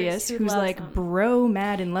Sirius, Sirius, who who's loves like him. bro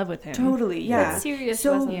mad in love with him. Totally, yeah. But Sirius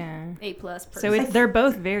So- wasn't Yeah. A+ person. So they're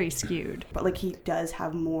both very skewed. But like he does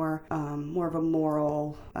have more of a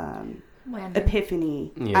moral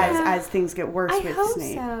epiphany as things get worse I with hope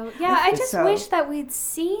Snape. so. Yeah, I just so. wish that we'd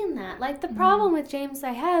seen that. Like the problem with James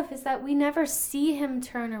I have is that we never see him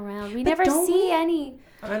turn around. We never don't see we? any.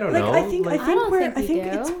 I don't Like know. I think don't think we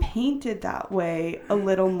it's do. painted that way a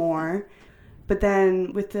little more, but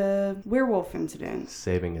then with the werewolf incident,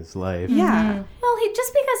 saving his life. yeah, Well,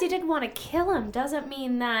 just because he didn't want to kill him doesn't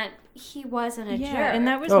mean that he wasn't a jerk. And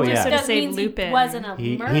that was Oh, more yeah. so to Doesn't save mean Lupin. He wasn't a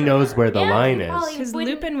He murderer. knows where the And line he is. probably Because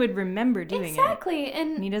wouldn't- Lupin would remember doing Exactly,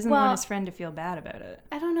 and it. He doesn't want his friend to feel bad about it.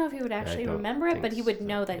 I don't know if he would actually don't remember it, think but he would so,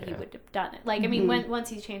 know that he yeah. would have done it. Like, I mean, once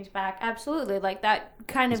he changed back, absolutely, like that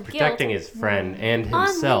kind He's of protecting guilt his friend and on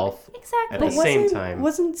himself Lupin. Exactly. at the but same time.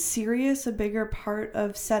 wasn't Sirius a bigger part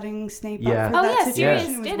of setting Snape Yeah. up for Oh, that yeah, situation?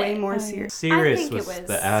 Sirius It was did way it. more Oh, serious. Sirius I think was, it was-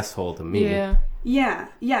 the asshole to me. Yeah,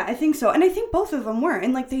 I think so, and I think both of them were,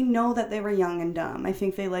 and like they know that they were young and dumb. I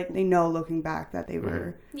think they know looking back that they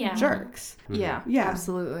were Yeah. jerks. Yeah. Yeah.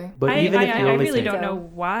 Absolutely. But even if you I only really think, don't know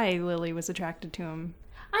why Lily was attracted to him.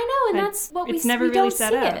 I know, and that's what it's we never we really don't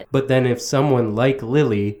set see up. it. But then if someone like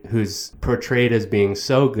Lily, who's portrayed as being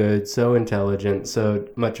so good, so intelligent, so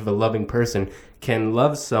much of a loving person, can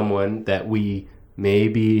love someone that we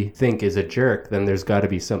maybe think is a jerk, then there's got to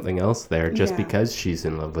be something else there just Yeah. because she's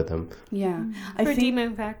in love with him. Yeah, I For think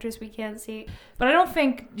demon factors we can't see. But I don't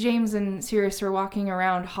think James and Sirius were walking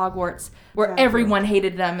around Hogwarts where Exactly. everyone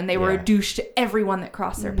hated them and they were a Yeah. douche to everyone that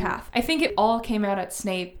crossed their path. I think it all came out at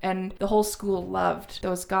Snape, and the whole school loved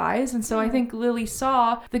those guys. And so I think Lily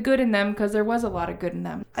saw the good in them because there was a lot of good in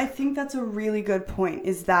them. I think that's a really good point,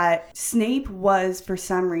 is that Snape was, for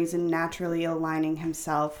some reason, naturally aligning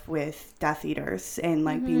himself with Death Eaters and,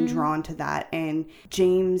 like, being drawn to that. And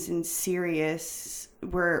James and Sirius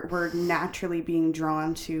were naturally being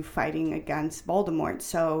drawn to fighting against Voldemort.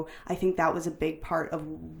 So I think that was a big part of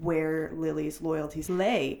where Lily's loyalties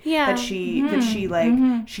lay. Yeah. That she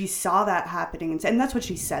she saw that happening, and that's what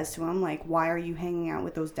she says to him, like, why are you hanging out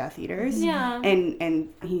with those Death Eaters? Yeah. And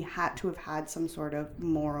he had to have had some sort of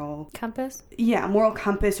moral compass. Yeah, moral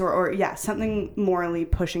compass or something morally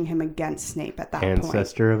pushing him against Snape at that point.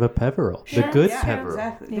 Ancestor of a Peverell. The good Peverell.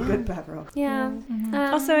 Exactly. The good Peverell. Yeah.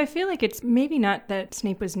 Also, I feel like it's maybe not that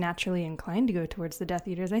Snape was naturally inclined to go towards the Death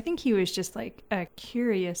Eaters. I think he was just like a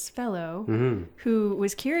curious fellow who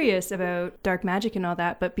was curious about dark magic and all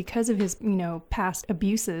that, but because of his, past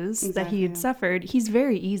abuses that he had suffered, he's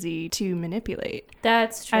very easy to manipulate.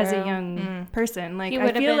 That's true. As a young person. Like, He I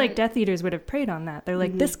would have feel been- like Death Eaters would have preyed on that. They're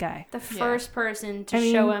like, this guy. The first person to I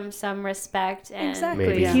mean- show him some respect and Exactly.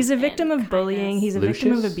 Maybe. He's a and victim of bullying. kindness. He's a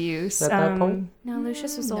victim of Lucius abuse. at that point? No,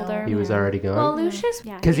 Lucius was older. He was already gone. Well, Lucius,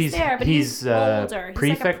 yeah, Because he's there, but he's older. He's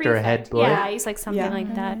prefect like a or head boy? Yeah, he's like something Yeah.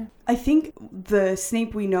 like that. I think the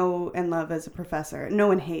Snape we know and love as a professor,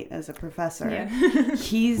 know and hate as a professor,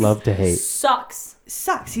 he's Love to hate. Sucks.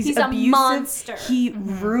 sucks. He's a abusive. monster. He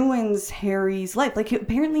ruins Harry's life. Like,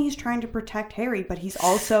 apparently he's trying to protect Harry, but he's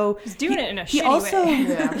also He's doing it in a he shitty also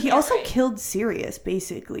way. he also killed Sirius,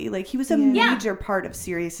 basically. Like, he was a major part of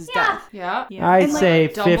Sirius's death. Yeah. I'd And, like, say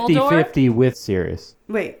Dumbledore? 50-50 with Sirius.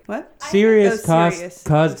 Wait, what? Sirius Sirius.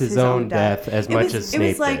 caused his own death as It much was- as it Snape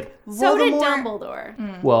was like did. So did Voldemort-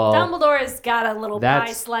 Dumbledore. Well, Dumbledore's got a little pie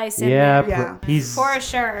that's slice in yeah, there. Yeah. he's For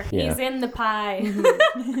sure. Yeah. He's in the pie.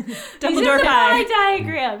 Dumbledore He's in the pie. pie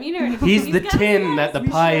diagram. You know, he's the got tin that the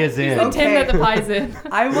pie is in. The tin that the pie's in.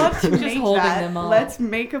 I want to make holding that. them all. Let's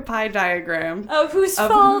make a pie diagram Of whose of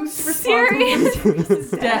fault? who's responsible Sirius. for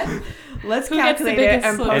Sirius's death. Let's Who gets the calculate it biggest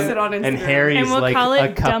and slip? post it on Instagram. And Harry's And we'll like call a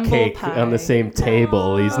it Dumble cupcake pie. on the same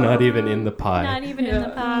table. He's not even in the pie. Not even in the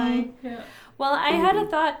pie. Yeah. Well, I had a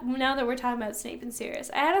thought, now that we're talking about Snape and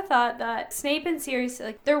Sirius, I had a thought that Snape and Sirius,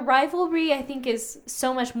 like, their rivalry, I think, is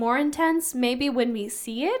so much more intense, maybe when we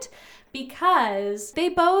see it, because they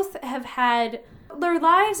both have had, their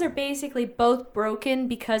lives are basically both broken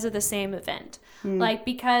because of the same event. Like,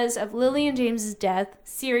 because of Lily and James's death,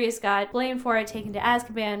 Sirius got blamed for it, taken to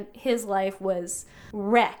Azkaban. His life was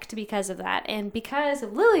wrecked because of that. And because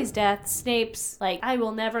of Lily's death, Snape's like, I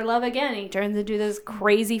will never love again. He turns into this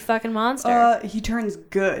crazy fucking monster. He turns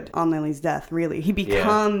good on Lily's death, really. He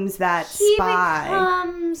becomes that He spy.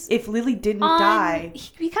 becomes If Lily didn't on, die, he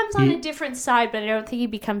becomes on a different side, but I don't think he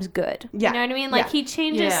becomes good. Yeah. You know what I mean? Like, Yeah. he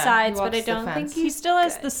changes Yeah, sides, he but I walks the don't think fence. he's He still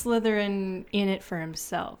has good. the Slytherin in it for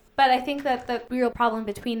himself. But I think that the real problem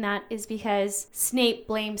between that is because Snape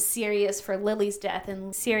blames Sirius for Lily's death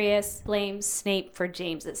and Sirius blames Snape for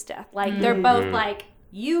James's death. Like, they're both like,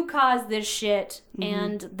 you caused this shit,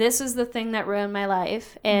 and this is the thing that ruined my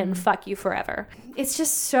life, and fuck you forever. It's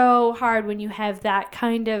just so hard when you have that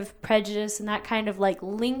kind of prejudice and that kind of, like,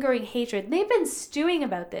 lingering hatred. They've been stewing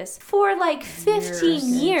about this for, like,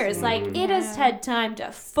 15 years. Like, it has had time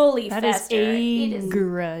to fully That is fester. a It is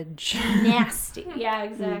grudge. nasty. Yeah,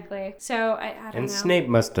 exactly. So, I don't know. And Snape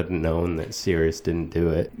must have known that Sirius didn't do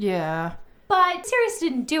it. Yeah. But Sirius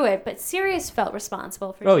didn't do it, but Sirius felt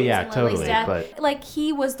responsible for Oh, James yeah, and Lily's totally, death. but- Like,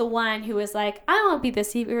 he was the one who was like, I won't be the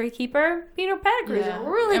secret keeper. Peter Pettigrew's Yeah. a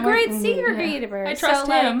really And we're- great secret yeah. keeper. I trust so,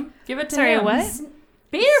 like, him. Give it to Sorry, him. what?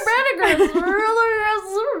 Peter Pettigrew's really a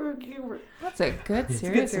secret keeper. That's a good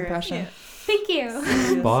serious impression. Thank you.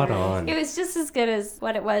 Spot on. It was just as good as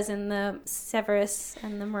what it was in the Severus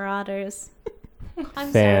and the Marauders.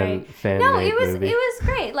 I'm sorry. Fan No, made it was movie.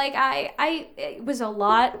 great. Like, it was a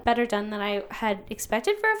lot better done than I had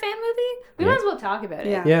expected for a fan movie. We might as well talk about it.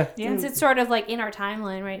 yeah. Yeah. Since it's sort of like in our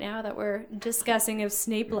timeline right now that we're discussing of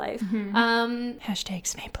Snape life. Hashtag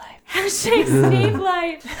Snape life. Hashtag Snape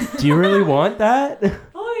life. Do you really want that?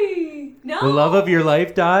 Oy. No. The love of your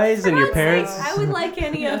life dies and your God's parents. sakes, I would like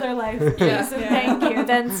any other life, please, and thank you.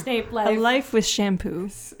 Then Snape A life. life with shampoo.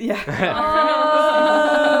 Yeah.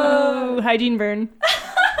 Oh, hygiene burn.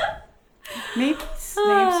 Snape's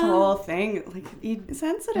whole thing, like, he's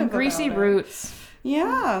sensitive And greasy about it. roots.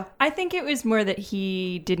 Yeah. I think it was more that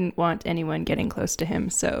he didn't want anyone getting close to him,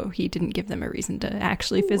 so he didn't give them a reason to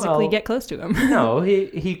actually physically Well, get close to him. No,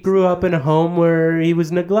 he grew up in a home where he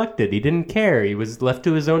was neglected. He didn't care. He was left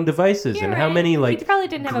to his own devices. You're and how right. many He like probably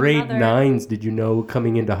didn't have a grade mother. 9s did you know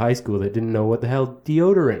coming into high school that didn't know what the hell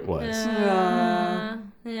deodorant was?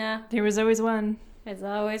 Yeah. There was always one. There's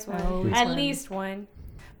always one. Always At one. least one.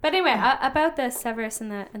 But anyway, about the Severus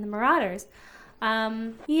and the Marauders,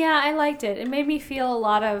 Yeah, I liked it. It made me feel a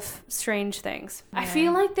lot of strange things. I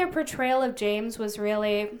feel like their portrayal of James was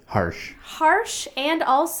really harsh, and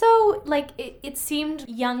also like it seemed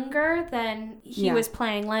younger than he was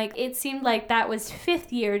playing. Like it seemed like that was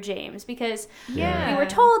 5th year James, because we were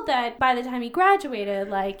told that by the time he graduated,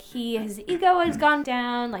 like his ego has gone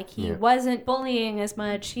down, like he wasn't bullying as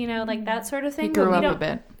much, you know, like that sort of thing. He grew up a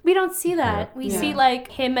bit. We don't see that. We see like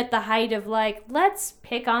him at the height of like, let's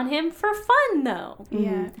pick on him for fun though.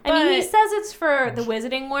 Yeah. I mean, he says it's for the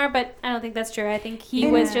Wizarding War, but I don't think that's true. I think he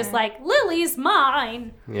was just like, Lily's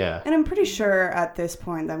mine. Yeah. And I'm pretty sure at this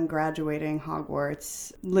point, them graduating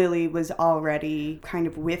Hogwarts, Lily was already kind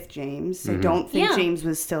of with James. I don't think James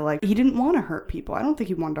was still like, he didn't want to hurt people. I don't think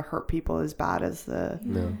he wanted to hurt people as bad as the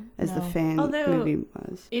fan movie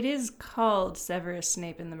was. It is called Severus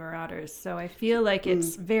Snape and the Marauders, so I feel like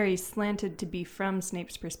it's very slanted to be from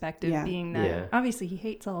Snape's perspective, being that obviously he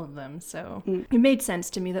hates all of them, so it made sense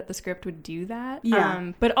to me that the script would do that.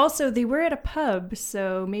 Yeah. But also they were at a pub,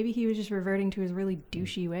 so maybe he was just reverting to his really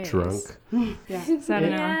douchey ways. Drunk. So I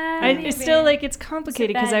don't know. maybe. It's still like it's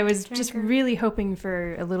complicated because I was drinker. just really hoping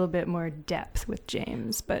for a little bit more depth with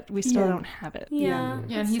James, but we still don't have it. Yeah,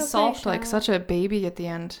 and he's soft like such a baby at the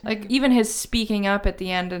end. Like even his speaking up at the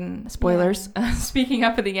end, and spoilers, speaking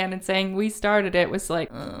up at the end and saying we started it was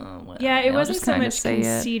like, well, it wasn't just so kinda much say it.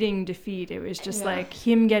 conceding defeat. It was just like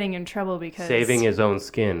him getting in trouble because Saving his own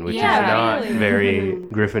skin, which is Yeah, not really. very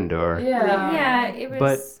Gryffindor. Yeah, it was.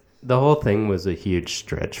 But the whole thing was a huge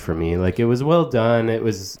stretch for me. Like, it was well done. It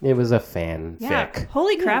was a fanfic.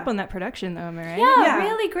 Holy crap on that production, though, am I right? Yeah,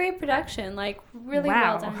 really great production. Like, really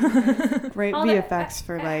well done. Great All the VFX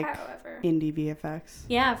for like however. indie VFX.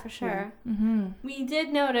 Yeah, for sure. We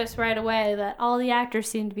did notice right away that all the actors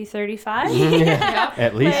seemed to be 35.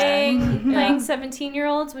 At least. Playing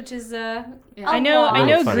 17-year-olds, which is I know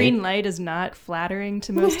Really funny. green light is not flattering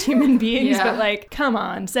to most human beings, Yeah. but like, come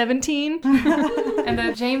on, 17? And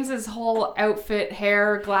then James's whole outfit,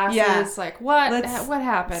 hair, glasses, like what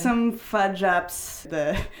happened? Some fudge ups,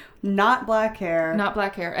 the not black hair. Not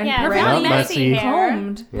black hair and Yeah, perfectly really messy hair.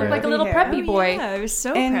 combed, Yeah. looked like a little Hair. preppy boy. Yeah, it was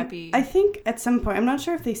so And preppy. I think at some point, I'm not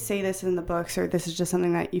sure if they say this in the books or this is just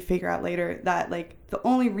something that you figure out later, that like the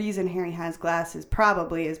only reason Harry has glasses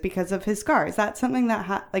probably is because of his scars. That's something that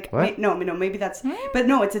What? no, maybe that's, but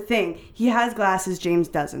no, it's a thing. He has glasses, James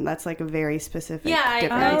doesn't. That's like a very specific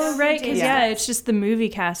difference. Oh, right, because Yeah. it's just the movie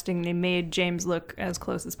casting. They made James look as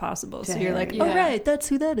close as possible. So To you're like, Harry. oh, Yeah. right, that's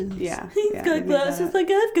who that is. Yeah. He's Yeah, got they made glasses that. like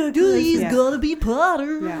I've got glasses. He's Yeah. gotta be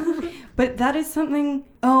Potter. Yeah. But that is something.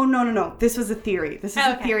 Oh, no. This was a theory. This is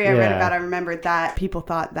a Okay. theory I read Yeah. about. I remembered that people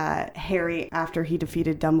thought that Harry, after he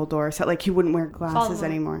defeated Dumbledore, said like he wouldn't wear glasses Voldemort.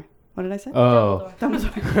 anymore. What did I say? Oh.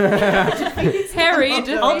 Harry,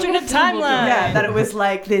 Alternate timeline. Yeah, that it was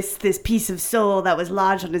like this piece of soul that was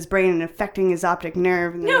lodged on his brain and affecting his optic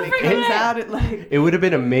nerve, and then when it comes out, it like. It would have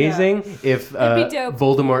been amazing if be dope.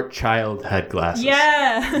 Voldemort child had glasses.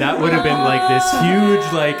 Yeah. That would have been like this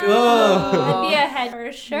huge, like, oh. That'd be a head for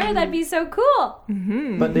sure. That'd be so cool.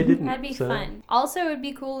 But they didn't. That'd be so- fun. Also, it'd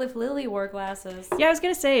be cool if Lily wore glasses. Yeah, I was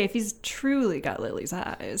going to say, if he's truly got Lily's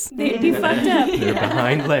eyes. They'd be fucked up. They're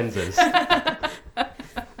behind lenses.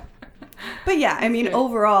 But yeah, I mean,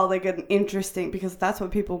 overall, like an interesting, because that's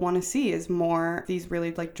what people want to see is more these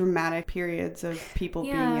really like dramatic periods of people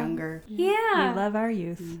being younger. Yeah. We love our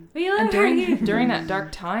youth. We love and her. during that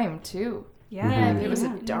dark time too. Yeah. It was a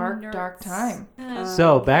dark time.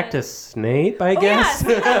 So back to Snape, I guess.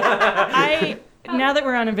 Now that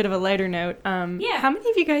we're on a bit of a lighter note, how many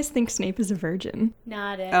of you guys think Snape is a virgin?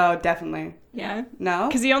 Not it. Oh, definitely. Yeah. No?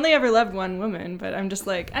 Because he only ever loved one woman, but I'm just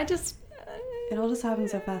like, It all just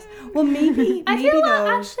happens so fast. Well, maybe I feel though.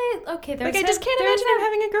 actually okay. like, I just can't imagine him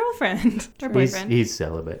having a girlfriend or boyfriend. He's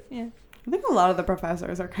celibate. Yeah. I think a lot of the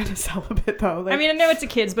professors are kind of celibate though. Like, I mean, I know it's a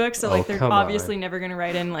kid's book, so like they're come obviously on. never going to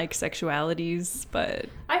write in like sexualities, but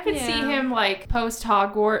I could see him like post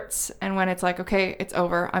Hogwarts, and when it's like, okay, it's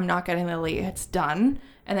over, I'm not getting Lily, it's done.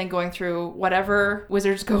 And then going through whatever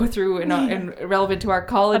wizards go through in relevant to our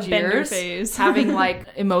college A bender years, phase. having like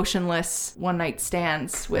emotionless one night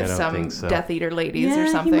stands with don't some think so. Death Eater ladies yeah, or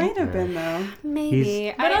something. he might have been though.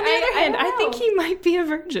 Maybe. but on the other hand, I don't think know. he might be a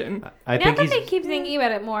virgin. I Now think that he's. I keep thinking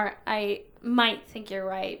about it more, I might think you're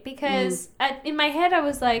right. Because in my head, I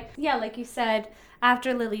was like, yeah, like you said,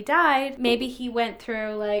 after Lily died, maybe he went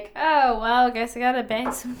through like, oh, well, I guess I gotta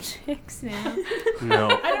bang some chicks now. No.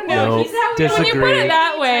 I don't know. No, He's that disagree. when you put it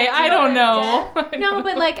that way, I don't know. No,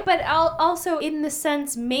 but like, also in the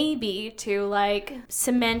sense maybe to like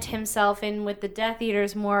cement himself in with the Death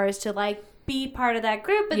Eaters more is to like be part of that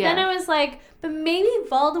group. But then I was like, but maybe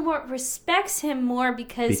Voldemort respects him more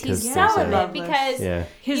because he's they're celibate. loveless. Because Yeah.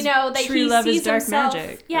 His that true he love sees is dark himself.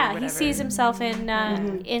 magic. or Yeah, he whatever. sees himself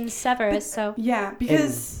in Severus. So Yeah,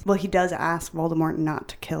 because he does ask Voldemort not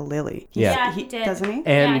to kill Lily. Yeah. he did. Doesn't he?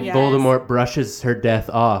 And he Voldemort brushes her death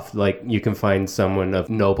off. Like, you can find someone of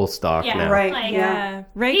noble stock Yeah, now. Right. Like, yeah.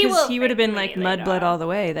 Right, He because will he would have been break like me later mudblood on. all the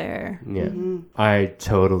way there. Yeah. I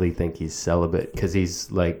totally think he's celibate because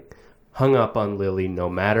he's like hung up on Lily no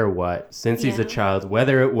matter what since he's a Yeah. child,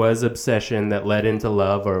 whether it was obsession that led into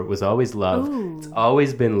love or it was always love. It's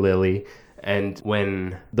always been Lily. And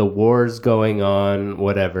when the war's going on,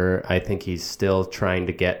 whatever, I think he's still trying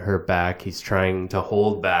to get her back. He's trying to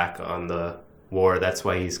hold back on the war. That's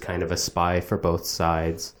why he's kind of a spy for both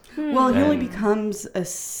sides. Well, he only becomes a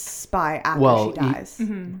spy after Well, she dies.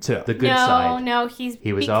 To the good side. No, He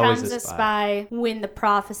was becomes always a a spy. spy when the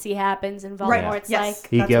prophecy happens and Right. Voldemort's Yes. like,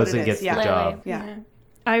 He That's goes what it and is, gets yeah. the job. Yeah.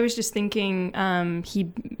 I was just thinking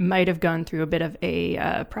he might have gone through a bit of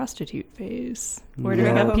a prostitute phase,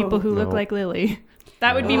 ordering up people who look No. like Lily.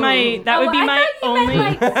 That would be my. That would be I my thought you only.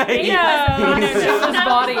 meant, like, His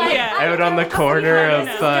body. Yeah. Out on the corner of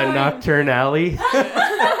Nocturne Alley.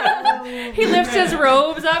 He lifts his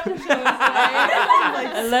robes up to show his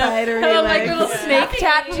legs. Spidery And a legs. little snake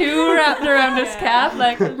tattoo wrapped around his calf.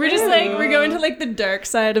 Like, We're just like we're going to like the dark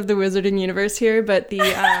side of the Wizarding universe here, but the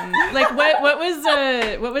like what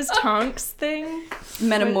was Tonk's thing?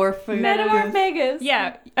 Metamorph Vegas.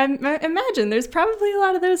 Yeah, imagine there's probably a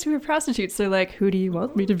lot of those who are prostitutes. They're like, who do you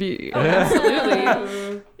want me to be?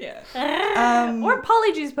 absolutely. Yeah. Or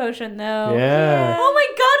Polyjuice Potion, though. Yeah. Oh my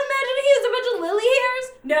god, imagine he has a bunch of lily hairs.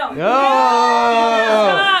 No.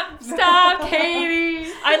 Oh! Stop,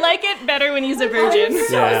 Katie. I like it better when he's a virgin. I'm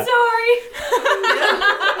so Yeah.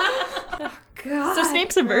 sorry. God. So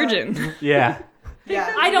Snape's a virgin. Yeah.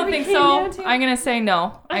 Yeah. I don't think so. I'm going to say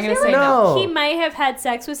no. I'm going to say no. He might have had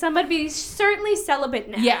sex with somebody, but he's certainly celibate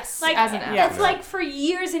now. Yes, like as an it's actor. like for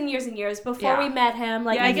years and years and years before Yeah. we met him.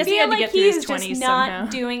 Like Yeah, I I guess feel he had to like get through his he's just 20s not somehow.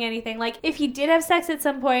 doing anything. Like if he did have sex at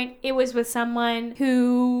some point, it was with someone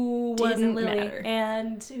who wasn't Didn't Lily matter.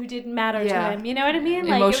 and who didn't matter Yeah. to him. You know what I mean?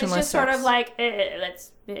 Like it was Emotionless just sort of sex. like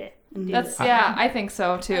let's. That's, yeah, I think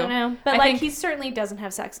so too. I don't know, but I like think- he certainly doesn't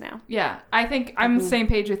have sex now. Yeah, I think I'm the same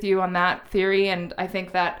page with you on that theory, and I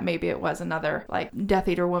think that maybe it was another like Death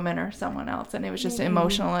Eater woman or someone else, and it was just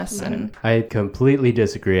emotionless and I completely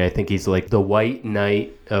disagree. I think he's like the white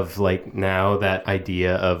knight of like now that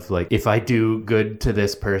idea of like if I do good to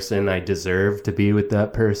this person, I deserve to be with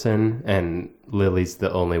that person, and Lily's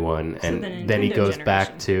the only one. And the then he Nintendo goes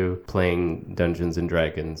back generation. to playing Dungeons and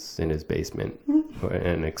Dragons in his basement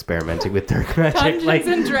and experimenting with dark magic. Dungeons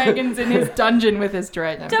and Dragons in his dungeon with his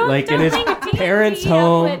dragon. Don't Like in don't his link D&D parents' up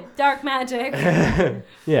home. with dark magic.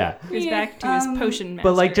 Yeah. He's back to his potion master.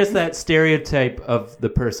 But like just that stereotype of the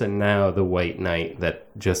person now, the white knight that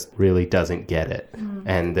just really doesn't get it.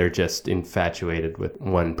 And they're just infatuated with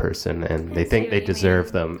one person and they see think what they you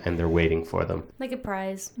deserve them and they're waiting for them. Like a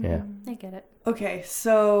prize. Yeah. I get it. Okay,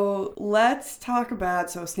 so let's talk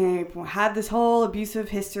about Snape had this whole abusive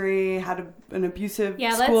history, had an abusive Yeah,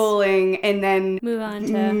 let's schooling, and then move on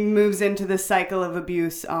to- moves into the cycle of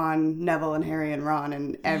abuse on Neville and Harry and Ron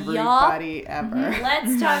and everybody ever.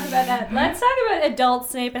 Let's talk about that. Let's talk about adult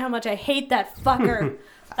Snape and how much I hate that fucker.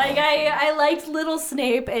 Like I liked little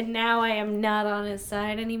Snape and now I am not on his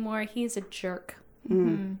side anymore. He's a jerk.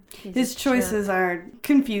 He's His a choices are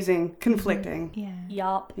confusing, conflicting. yeah.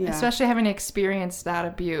 Yup. Yeah. Especially having experienced that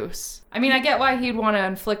abuse. I mean, I get why he'd want to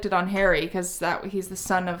inflict it on Harry because he's the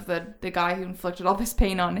son of the guy who inflicted all this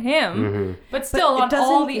pain on him. But still, it on all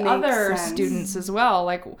doesn't the make other sense. students as well.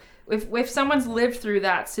 Like, if someone's lived through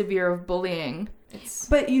that severe of bullying, it's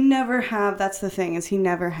But you never have, that's the thing, is he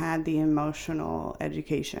never had the emotional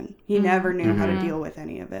education. He never knew how to deal with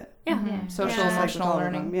any of it. Yeah. social Yeah. Just like with emotional all of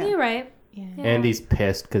learning. them, yeah. You're right. And he's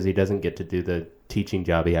pissed because he doesn't get to do the teaching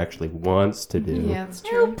job he actually wants to do. Yeah, that's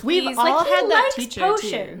true. We've Please, all like, he had that likes teacher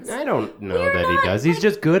potions. too. I don't know We're that he not, does. He's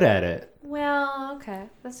just good at it. Well, okay.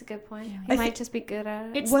 That's a good point. He I might thi- just be good at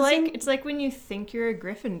it. It's like when you think you're a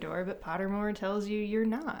Gryffindor, but Pottermore tells you you're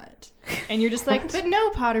not, and you're just like, but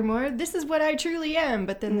no, Pottermore, this is what I truly am.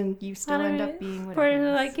 But then you still end up being what it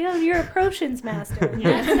is. like, you're a potions master.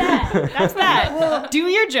 That's that. That's that. Well, do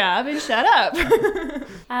your job and shut up.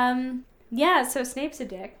 Yeah, so Snape's a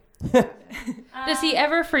dick. Does he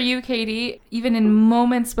ever, for you, Katie, even in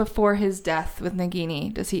moments before his death with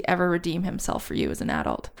Nagini, does he ever redeem himself for you as an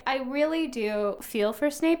adult? I really do feel for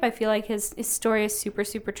Snape. I feel like his story is super,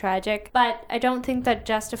 super tragic, but I don't think that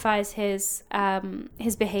justifies his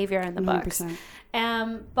behavior in the books.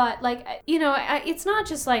 100%. But like, you know, it's not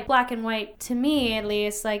just like black and white to me, at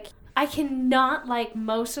least. Like, I cannot like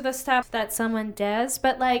most of the stuff that someone does,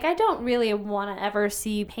 but like, I don't really want to ever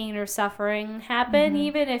see pain or suffering happen,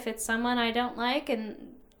 even if it's someone I don't like.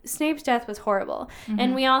 And Snape's death was horrible,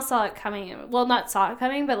 and we all saw it coming. Well, not saw it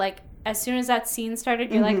coming, but like, as soon as that scene started,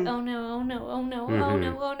 you're like, oh no, oh no, oh no, oh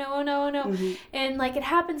no, oh no, oh no, oh no. And like, it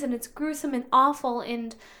happens and it's gruesome and awful.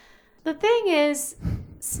 And the thing is,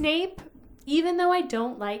 Snape, even though I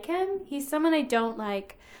don't like him, he's someone I don't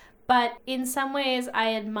like. But in some ways,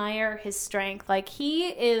 I admire his strength. Like, he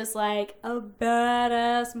is like a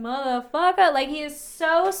badass motherfucker. Like, he is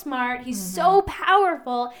so smart. He's so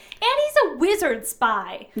powerful. And he's a wizard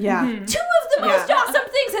spy. Yeah. 2 of the most awesome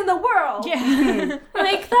things in the world. Yeah.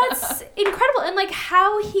 Like, that's incredible. And like,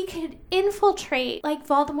 how he could infiltrate like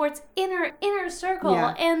Voldemort's inner circle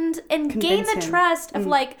and gain Convince the him. trust of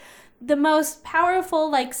like the most powerful,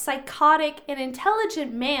 like, psychotic and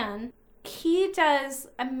intelligent man. He does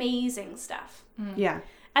amazing stuff. Yeah.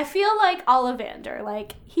 I feel like Ollivander,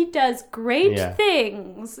 like, he does great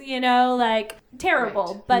things, you know, like,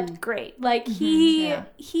 terrible, but great. Like, he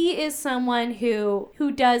is someone who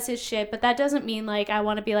does his shit, but that doesn't mean, like, I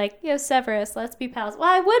want to be like, yo, Severus, let's be pals. Well,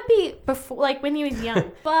 I would be before, like, when he was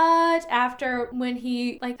young, but after, when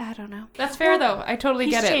he, like, I don't know. That's fair, though. I totally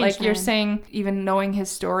He's get it. changed, Like, you're man. saying, even knowing his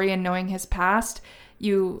story and knowing his past,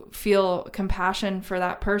 you feel compassion for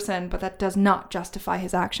that person, but that does not justify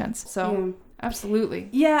his actions. So, absolutely.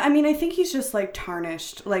 Yeah, I mean, I think he's just like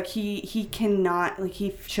tarnished. Like he cannot, like,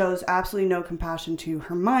 he shows absolutely no compassion to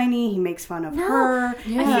Hermione. He makes fun of her.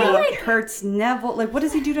 Yeah. I feel like Hurts Neville. Like, what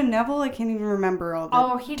does he do to Neville? I can't even remember all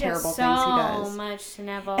the he does terrible so things he does. much to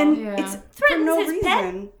Neville. And Yeah. it's for Threatens no his pet.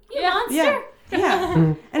 reason. You monster. Yeah. Yeah.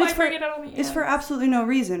 And it's for bring it out on the it's for absolutely no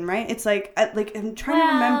reason, right? It's like I'm trying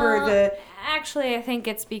to remember the Actually, I think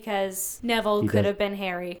it's because Neville He could does- have been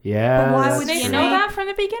Harry. Yeah. But why that's would Did they you true. know that from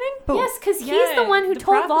the beginning? but, Yes, because he's Yeah, the one who the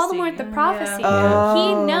told prophecy. Voldemort the prophecy.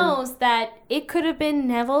 Oh. He knows that it could have been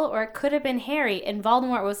Neville or it could have been Harry. And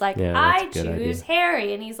Voldemort was like, Yeah, I that's a good choose idea.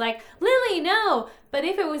 Harry. And he's like, Lily, no. But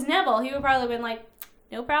if it was Neville, he would probably have been like,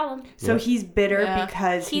 no problem. So he's bitter Yeah.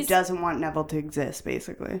 because he He's- doesn't want Neville to exist,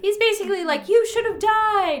 basically. He's basically like, you should have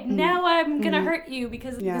died. Now I'm going to hurt you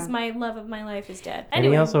because my love of my life is dead. And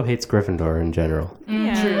he also hates Gryffindor in general.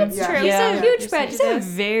 Yeah. That's Yeah. true. Yeah. He's a huge He's a prejudice.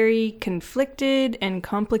 very conflicted and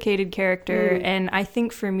complicated character, and I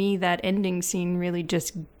think for me that ending scene really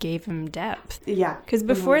just gave him depth. Yeah. Because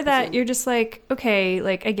before that, 100%. you're just like, okay,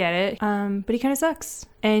 like I get it, but he kind of sucks,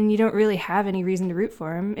 and you don't really have any reason to root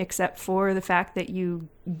for him except for the fact that you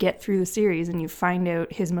get through the series and you find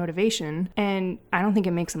out his motivation, and I don't think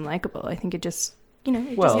it makes him likable. I think it just,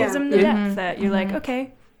 it Well, just gives him the it- depth that you're like,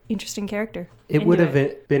 okay, interesting character. It Into would have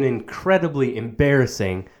it. been incredibly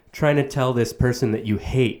embarrassing trying to tell this person that you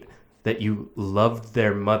hate that you loved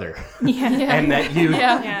their mother Yeah. and that you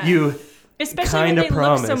Yeah. you Especially when kinda they look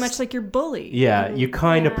so promised. much like your bully. you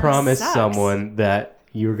kind of promised Sucks. someone that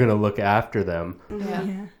you're going to look after them. Yeah.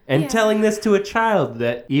 Yeah. And telling this to a child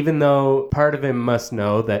that even though part of him must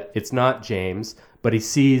know that it's not James, but he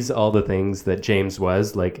sees all the things that James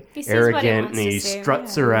was, like He sees what he arrogant wants and to he see.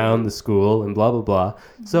 struts around the school and blah, blah, blah.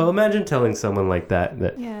 So imagine telling someone like that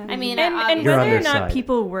Yeah. I mean, and obviously- You're on whether or their not side.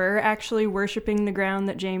 people were actually worshiping the ground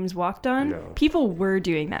that James walked on, No. people were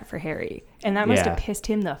doing that for Harry. And that must Yeah. have pissed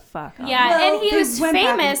him the fuck off. Yeah, Well, and he they was went back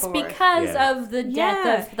and famous forth. because Yeah. of the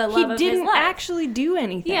death of the love he of his didn't life. actually do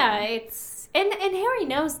anything. Yeah, it's and Harry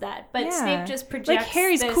knows that, but Yeah. Snape just projects. Like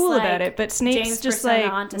Harry's this, cool like, about it, but Snape's James just persona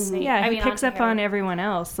like, onto Snape. yeah, I he mean, picks onto up on Harry. everyone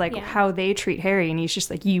else, like Yeah. how they treat Harry, and he's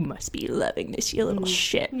just like, you must be loving this, you little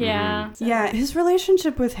shit. Yeah, Yeah, his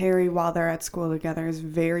relationship with Harry while they're at school together is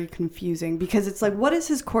very confusing because it's like, what is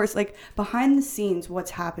his course? Like, behind the scenes,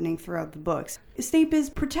 what's happening throughout the books? Snape is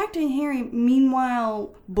protecting Harry, meanwhile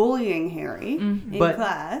bullying Harry in But-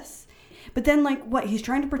 class. But then, like, what? He's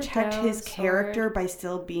trying to protect Down his sword. character by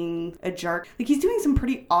still being a jerk. Like, he's doing some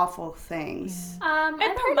pretty awful things. I And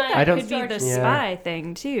don't part of mind that I don't- could be the Yeah. spy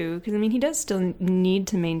thing too, because I mean, he does still need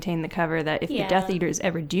to maintain the cover that if Yeah. the Death Eaters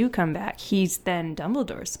ever do come back, he's then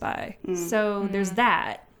Dumbledore's spy. So there's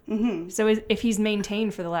that. Mm-hmm. So if he's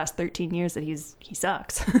maintained for the last 13 years that he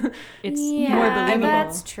sucks, it's Yeah, more believable.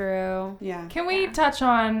 that's true. Yeah. Can we touch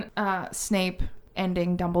on Snape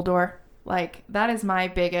ending Dumbledore? Like, that is my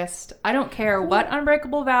biggest. I don't care what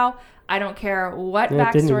Unbreakable Vow. I don't care what Yeah,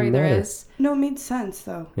 it didn't backstory even there matter. is. No, it made sense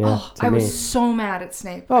though. Yeah, to I me. was so mad at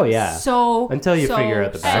Snape. Oh, yeah. So Until you figure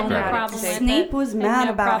out the so background. mad at Problem Snape. with Snape it. was I had mad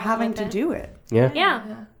no about problem having with to it. do it. Yeah. Yeah.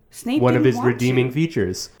 Snape One of didn't his want redeeming to.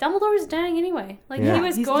 features. Dumbledore was dying anyway. Like, Yeah. he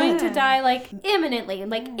was He's going dead. to die, like, imminently.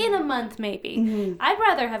 Like, in a month, maybe. I'd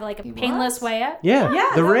rather have, like, a painless way out. Yeah, Yeah,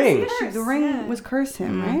 the that was ring. issue. The ring was cursed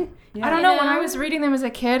him, right? Yeah. I don't know. When know? I was reading them as a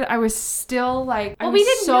kid, I was still like, I Well, was we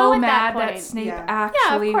didn't so know at that mad point. that Snape Yeah.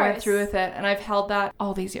 actually went course. through with it, and I've held that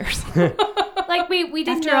all these years. Like, we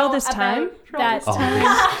didn't After know all this about time?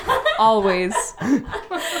 that. Always.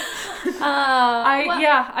 Well,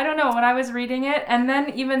 I don't know. When I was reading it, and then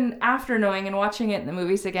even after knowing and watching it in the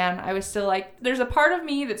movies again, I was still like, there's a part of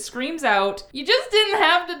me that screams out, you just didn't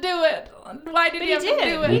have to do it. Why did you have to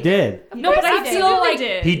do it? He did. No, but I feel like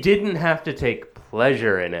He didn't have to take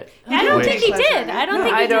pleasure in it. I don't Which- think he did. I don't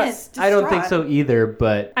think he did. I don't think so either,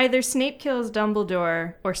 but Either Snape kills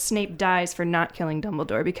Dumbledore or Snape dies for not killing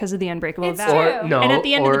Dumbledore because of the Unbreakable It's Vow. true. or no, And at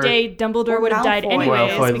the end of or- the day, Dumbledore or would have died Malfoy.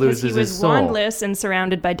 anyways Malfoy because loses he his was soul. wandless and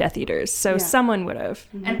surrounded by Death Eaters. So Yeah. someone would have.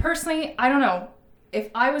 And personally, I don't know. If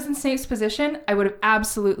I was in Snape's position, I would have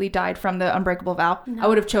absolutely died from the Unbreakable Vow. I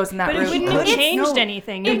would have chosen that But it route. wouldn't have It's- changed no.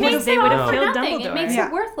 anything. It because makes they it would all have for killed nothing. Dumbledore. It makes Yeah.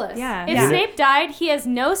 it worthless. Yeah. If Yeah. Snape died, he has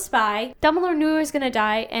no spy. Dumbledore knew he was going to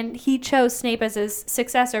die, and he chose Snape as his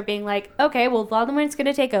successor, being like, okay, well, Voldemort's going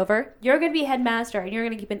to take over. You're going to be headmaster, and you're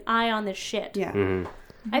going to keep an eye on this shit. Yeah.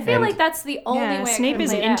 I feel And- like that's the only Yeah, way Snape it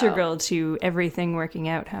is could play out. integral to everything working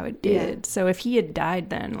out how it Yeah. did. So if he had died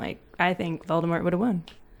then, like, I think Voldemort would have won.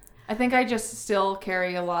 I think I just still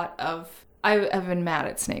carry a lot of... I've been mad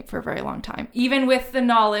at Snape for a very long time. Even with the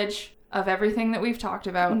knowledge of everything that we've talked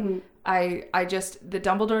about, I just... The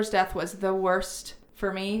Dumbledore's death was the worst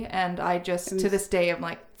for me, and I just, to this day, I'm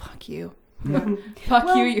like, fuck you. Fuck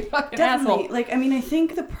Well, you fucking Definitely. asshole. Like, I mean, I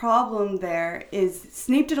think the problem there is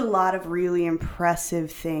Snape did a lot of really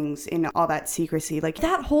impressive things in all that secrecy. Like,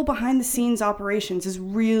 that whole behind the scenes operations is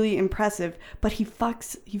really impressive, but he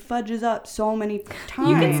fudges up so many times.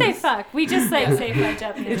 You can say fuck. We just say fudge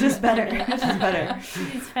up. It's just better. It's just better.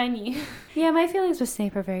 It's funny. Yeah, my feelings with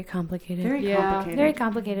Snape are very complicated. Very Yeah. complicated. Very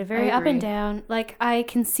complicated, very I up and agree. down. Like, I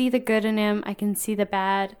can see the good in him, I can see the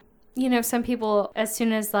bad. You know, some people, as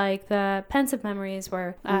soon as, like, the pensive memories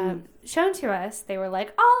were shown to us, they were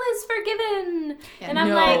like, all is forgiven. And I'm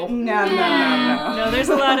No. like, No. No, there's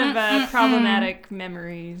a lot of problematic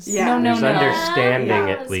memories. Yeah. No, There's understanding all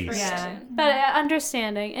at is least. forgiven. But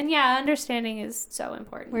understanding. And yeah, understanding is so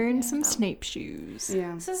important. Wearing some So- Snape shoes.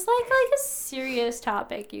 Yeah. This is like a serious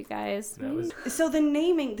topic, you guys. So the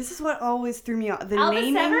naming, this is what always threw me off. The Albus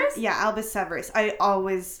naming, Severus? Yeah, Albus Severus. I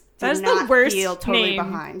always did That's the not worst feel totally name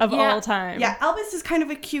behind. of Yeah. all time. Yeah, Albus is kind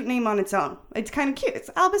of a cute name on its own. It's kind of cute. It's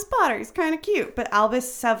Albus Potter. He's kind of cute. But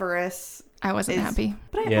Albus Severus. I wasn't is- happy.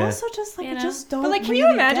 But I Yeah. also just like You know? I just don't. But like, can you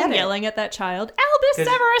really imagine get it. yelling at that child, Albus 'Cause-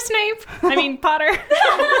 Severus Snape? I mean, Potter.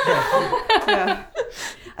 Yeah.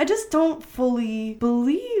 I just don't fully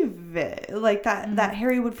believe it. Like that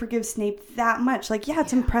Harry would forgive Snape that much. Like, yeah,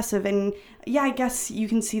 it's impressive, and yeah, I guess you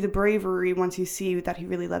can see the bravery once you see that he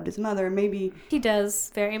really loved his mother. Maybe He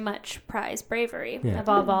does very much prize bravery Yeah.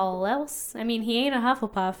 above all else. I mean, he ain't a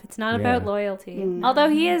Hufflepuff. It's not Yeah. about loyalty. Although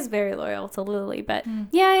he is very loyal to Lily. But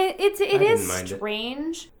yeah, it didn't is mind it.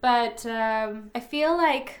 strange. But I feel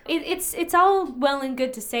like it's all well and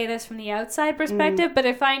good to say this from the outside perspective. But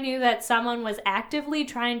if I knew that someone was actively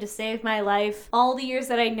trying to save my life all the years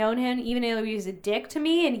that I'd known him, even though he was a dick to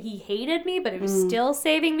me and he hated me, but he was still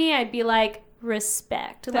saving me, I'd be like,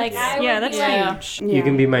 respect. Like, I would yeah, be that's like, huge. You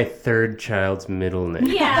can be my third child's middle name.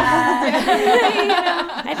 yeah. You know,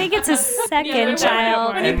 I think it's a second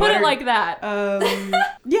child. When you And put what it are- like that.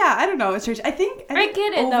 yeah, I don't know. It's strange. I think I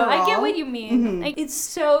get it though. I get overall- what you mean. Like, it's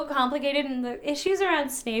so complicated, and the issues around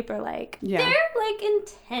Snape are like Yeah. they're like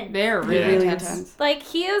intense. They're really, really intense. intense. Like,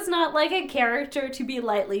 he is not like a character to be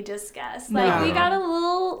lightly discussed. Like, No. we got a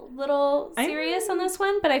little serious on this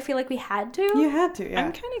one, but I feel like we had to. You had to. Yeah.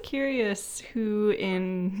 I'm kind of curious who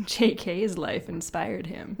in JK's life inspired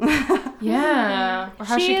him. Yeah. Or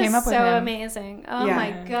how she came up with so him. amazing. Oh Yeah.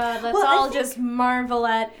 my god, let's Well, I all think- just marvel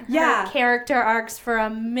at her Yeah. character arcs for a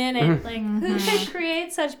minute. Like, who could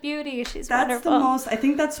create such beauty? She's That's wonderful. the most. I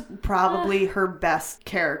think that's probably her best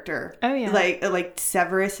character. Oh, yeah. Like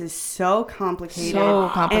Severus is so complicated. So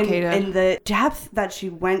complicated. And the depth that she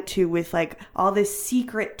went to with like all this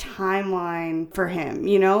secret timeline for him,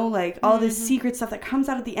 you know, like all this secret stuff that comes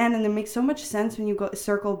out at the end, and it makes so much sense when you go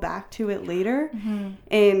circle back to it later.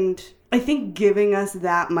 And I think giving us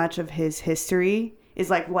that much of his history is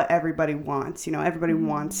like what everybody wants. You know, everybody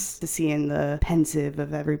wants to see in the pensive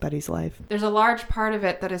of everybody's life. There's a large part of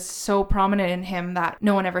it that is so prominent in him that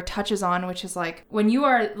no one ever touches on, which is like when you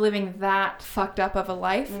are living that fucked up of a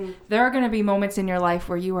life, there are going to be moments in your life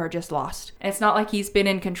where you are just lost. And it's not like he's been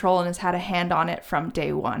in control and has had a hand on it from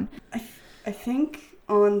day one. I think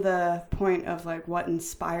on the point of like what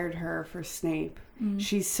inspired her for Snape,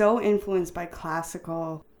 she's so influenced by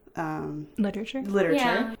classical Literature.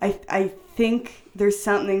 Yeah. I think there's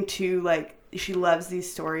something to like she loves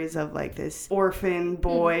these stories of like this orphan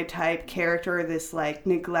boy type character, this like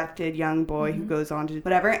neglected young boy who goes on to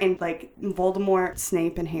whatever, and like Voldemort,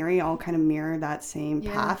 Snape, and Harry all kind of mirror that same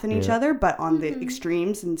path in each other, but on the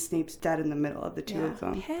extremes, and Snape's dead in the middle of the two of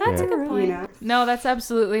them. That's a good point. You know? No, that's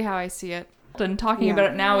absolutely how I see it. And talking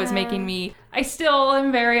about it now is making me... I still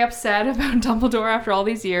am very upset about Dumbledore after all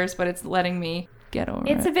these years, but it's letting me get over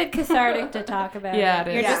it. It's a bit cathartic to talk about. Yeah, it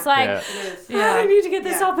is. You're just like, I need to get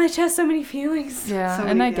this off my chest. So many feelings. Yeah, So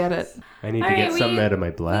and many I get it. feelings. I need All to right, get something out of my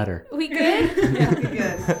bladder. We good? Yeah, good.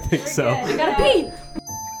 I think so. I gotta pee.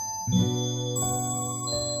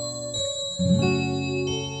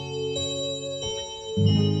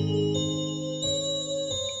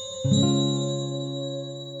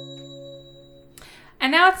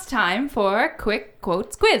 And now it's time for Quick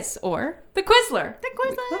Quotes Quiz, or the Quizler. The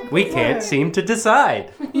Quizler. We can't seem to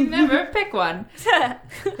decide. You never pick one.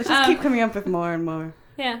 Let's just keep coming up with more and more.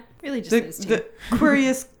 Yeah. Really just The, those two. the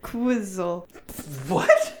Quirius Quizzle.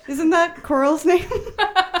 What? Isn't that Quirrell's name?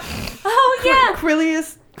 Oh yeah.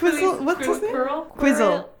 Quirius Quizzle? What's his name?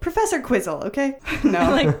 Quizzle. Professor Quizzle, okay? No.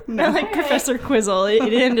 I like Professor Quizzle.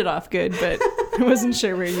 It ended off good, but I wasn't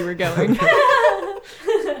sure where you were going.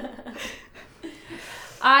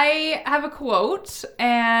 I have a quote,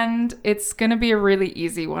 and it's going to be a really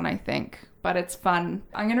easy one, I think, but it's fun.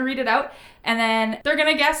 I'm going to read it out, and then they're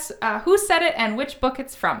going to guess who said it and which book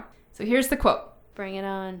it's from. So here's the quote. Bring it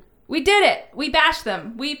on. We did it. We bashed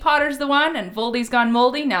them. We Potter's the one, and Voldy's gone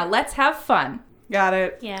moldy. Now let's have fun. Got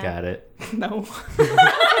it. Yeah. Got it. No.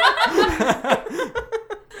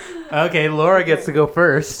 Okay, Laura gets to go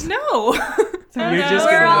first. No. You're just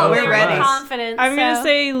We're gonna all know we're from ready. us. confident. I'm going to so-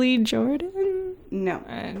 say Lee Jordan. No.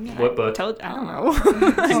 What book? I don't know.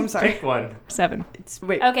 Oh, I'm sorry. Pick one. 7.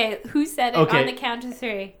 Wait. Okay, who said it Okay. on the count of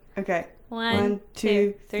 3? Okay. 1,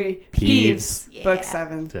 2, 3. Peeves. Yeah. Book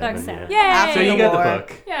 7. Seven, seven. yeah. Yay! After So you the got war. the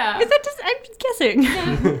book. Yeah. Is that just, I'm just guessing.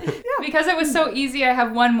 Because it was so easy, I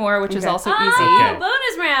have one more, which is Okay. also Oh, easy. Okay.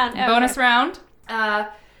 bonus round. Okay. Bonus round.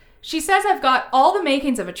 She says I've got all the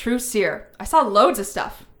makings of a true seer. I saw loads of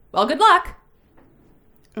stuff. Well, good luck.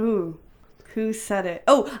 Ooh. Who said it?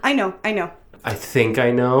 Oh, I know. I think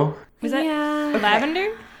I know. Was that Yeah.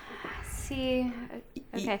 Lavender? See.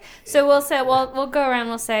 Okay. So we'll go around.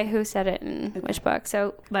 We'll say who said it in which book.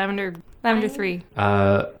 So Lavender 3.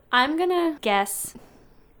 I'm gonna guess.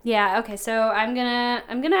 Yeah. Okay. So I'm gonna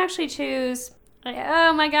actually choose.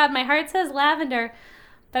 Oh my God, my heart says Lavender,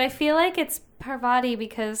 but I feel like it's Parvati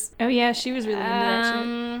because. Oh yeah, she was really into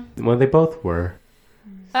that shit. Well, they both were.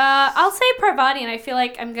 I'll say Parvati, and I feel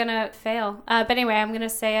like I'm gonna fail. But anyway, I'm gonna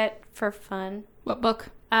say it for fun. What book?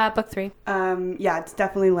 Book 3. Yeah, it's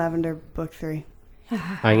definitely Lavender, book 3.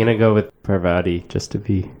 I'm gonna go with Parvati just to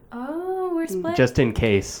be, Oh, we're split. just in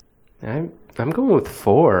case. I'm going with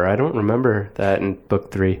 4. I don't remember that in book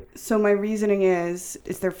 3. So my reasoning is,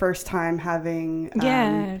 it's their first time having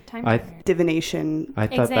Yeah, time I- traveler. divination I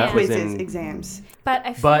thought that was quizzes, in. exams. But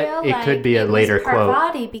I feel But it like could be a later was quote.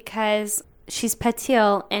 Parvati because she's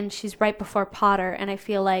Patil and she's right before Potter, and I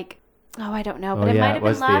feel like. Oh, I don't know, but Oh, it yeah, might it have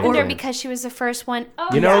was been the Lavender exams. because she was the first one. Oh,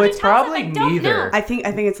 You know, yeah, it's tell us, probably I don't neither. know. I think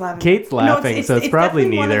it's Lavender. Kate's laughing, so it's probably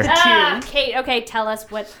definitely one of neither. the two. Kate, okay, tell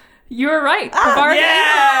us what. You were right. Pavarti.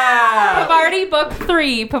 Yeah! Pavarti book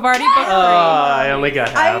 3. Pavarti book 3. I only got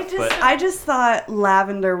half, but I just thought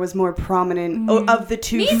Lavender was more prominent of the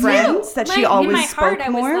two Me too. friends that she in always my heart, spoke I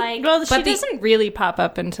was more. like, Well, she But the- doesn't really pop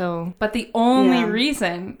up until... But the only Yeah.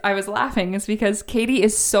 reason I was laughing is because Katie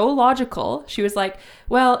is so logical. She was like,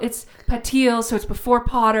 well, it's Patil, so it's before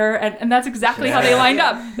Potter. And that's exactly how they lined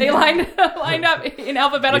up. They lined up in you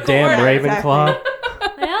alphabetical damn order. Ravenclaw.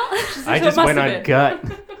 well, I So it just must went have on been. gut.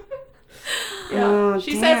 Oh,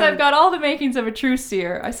 She damn. says, I've got all the makings of a true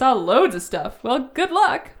seer. I saw loads of stuff. Well, good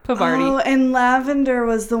luck, Pavarti. Oh, and Lavender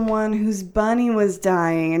was the one whose bunny was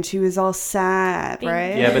dying, and she was all sad,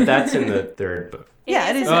 right? Yeah, but that's in the 3rd book.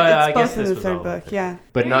 Yeah, it is. Oh, yeah, I It's guess both in this the was third all book. of it. Yeah.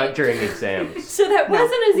 But not during exams. so that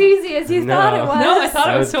wasn't as easy as you No. thought it was. No, I thought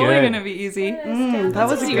That it was was totally good. going to be easy. That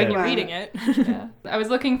was a See good when you're one. reading it. Yeah. I was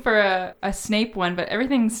looking for a Snape one, but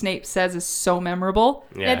everything Snape says is so memorable.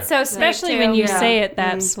 Yeah. It's so Especially Snape, when too. you Yeah. say it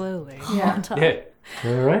that slowly. Yeah. Yeah.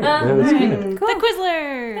 All right, that was good. The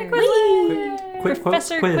Quizler. Quick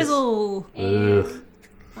Professor quiz. Quizzle. Ugh.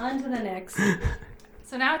 On to the next.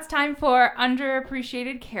 So now it's time for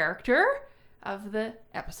underappreciated character of the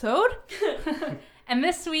episode. And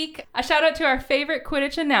this week, a shout out to our favorite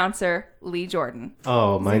Quidditch announcer, Lee Jordan.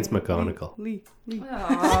 Oh, mine's McGonagall. Lee.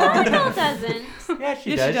 Michael doesn't. Yeah,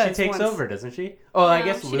 she Yeah, does. she She takes once. over, doesn't she? Oh, I No,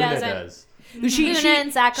 guess she Luna doesn't. does. She Luna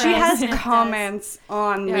and Zacharias she has does. comments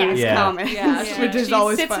on Yeah. Lee's Yeah. comments, which is she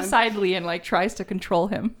always sits fun. beside Lee and like tries to control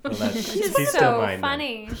him. Well, that's, She's she's still so mine. then.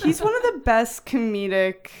 funny. He's one of the best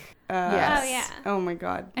comedic. Yes. Oh, yeah. Oh my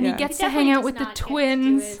god. And he yeah. gets He to hang definitely out does with the not get to do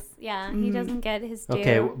twins. his- he doesn't get his due.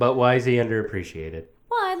 Okay, but why is he underappreciated?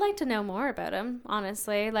 Well, I'd like to know more about him,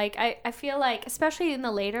 honestly. Like, I feel like, especially in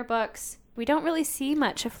the later books, we don't really see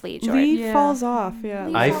much of Lee Jordan. Lee Yeah. falls off. Yeah.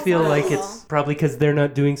 Lee- I falls feel off. like it's probably because they're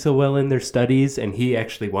not doing so well in their studies and he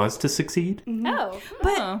actually wants to succeed. Oh,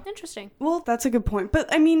 But interesting. Well, that's a good point.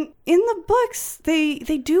 But I mean, in the books, they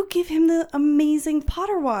do give him the amazing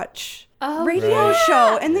Potter Watch Oh, radio Right.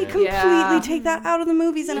 show, and they completely Yeah. take that out of the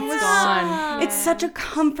movies, and it was gone. it's such a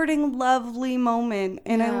comforting, lovely moment,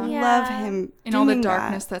 and I Yeah. love him in all the doing that.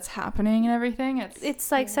 darkness that's happening and everything,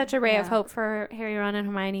 It's like such a ray of Yeah. hope for Harry, Ron, and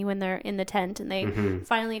Hermione when they're in the tent and they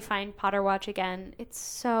finally find Potter Watch again. It's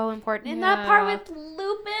so important. And that part Yeah. with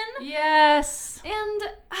Lupin. yes.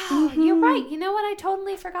 And you're right. You know what? I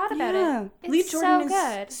totally forgot about Yeah. it. It's Lee Jordan so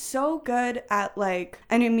good. is so good at like,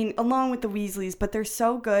 and I mean, along with the Weasleys, but they're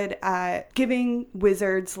so good at giving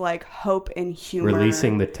wizards like hope and humor.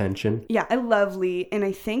 Releasing the tension. Yeah, I love Lee. And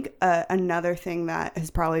I think another thing that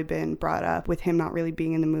has probably been brought up with him not really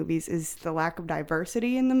being in the movies is the lack of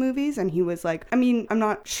diversity in the movies. And he was like, I mean, I'm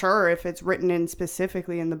not sure if it's written in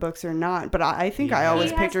specifically in the books or not, but I think I Yeah.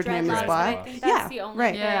 always He has pictured him as dreadlocks, black. but I think that's Yeah, the only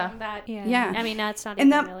right. thing Yeah. that. Yeah. I mean, that's not And even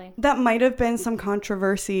that really. that might have been some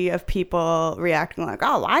controversy of people reacting like,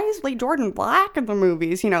 oh, why is Lee Jordan black in the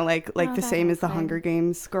movies? You know, like Oh, the that same whole as the thing. Hunger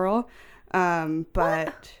Games girl.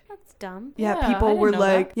 But That's dumb. yeah, Yeah, I people didn't were know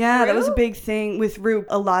like, that. yeah, that was a Rue? big thing with Rue.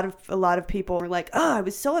 A lot of people were like, oh, I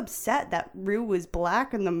was so upset that Rue was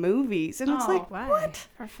black in the movies, and it's like, Why? what?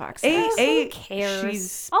 For fuck's A, Who cares?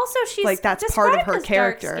 she's Also, she's like that's part of described her as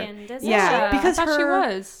character. dark-skinned, isn't Yeah, she? because I thought she her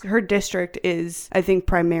was. her district is, I think,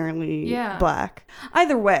 primarily Yeah. black.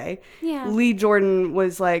 Either way, Yeah. Lee Jordan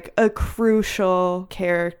was like a crucial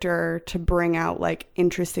character to bring out like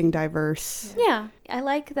interesting, diverse. Yeah, I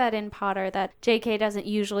like that in Potter that J.K. doesn't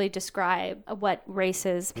usually describe what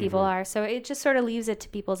races people are, so it just sort of leaves it to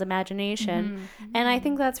people's imagination, and I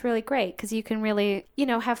think that's really great because you can really,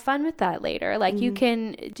 have fun with that later. Like you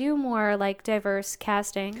can do more like diverse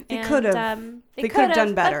casting. They and, could have. They They could have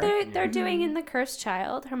done but better. they're doing in The Cursed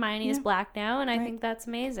Child. Hermione is black now, and I think that's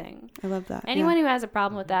amazing. I love that. Anyone who has a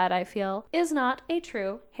problem with that, I feel, is not a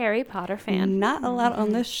true Harry Potter fan. Not allowed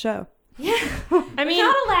on this show. I mean,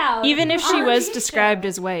 Not allowed. even if she on was this described show.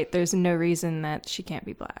 as white, there's no reason that she can't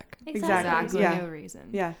be black. Exactly. There's Yeah. no reason.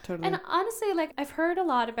 Yeah, totally. And honestly, like I've heard a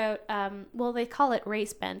lot about, well, they call it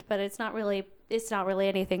race bent, but it's not really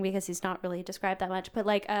anything because he's not really described that much. But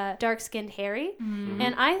like dark-skinned Harry,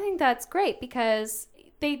 and I think that's great because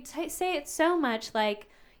they say it so much. Like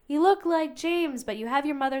you look like James, but you have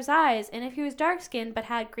your mother's eyes, and if he was dark-skinned but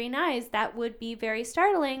had green eyes, that would be very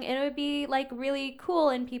startling, and it would be like really cool,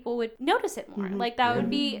 and people would notice it more. Like that would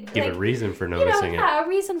be Give like, a reason for noticing it. yeah, a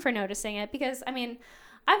reason for noticing it because I mean,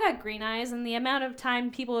 I've got green eyes, and the amount of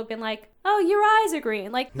time people have been like, "Oh, your eyes are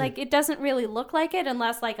green," like it doesn't really look like it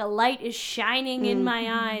unless like a light is shining in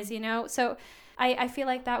my eyes, So I feel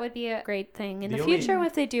like that would be a great thing in the future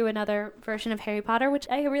if they do another version of Harry Potter, which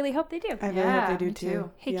I really hope they do. I really Yeah, hope they do me too.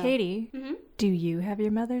 too. Hey, Yeah. Katie, do you have your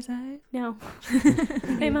mother's eyes? No,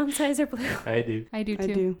 my mom's eyes are blue. I do. I do too. I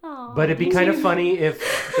do. Aw. But it'd be kind of funny if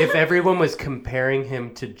everyone was comparing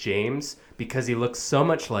him to James because he looks so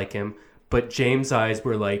much like him, but James' eyes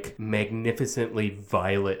were like magnificently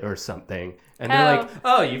violet or something. And they're like,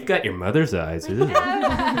 "Oh, you've got your mother's eyes." Ew. you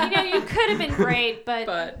could have been great,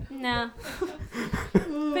 but no.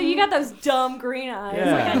 But you got those dumb green eyes,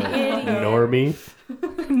 like an idiot. Normie.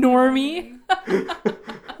 Normie.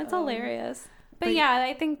 That's hilarious. But yeah,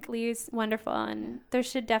 I think Lee's wonderful, and there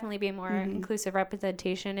should definitely be more inclusive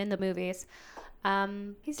representation in the movies.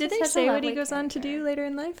 He's Did just they such a say what he lovely goes on to character. do later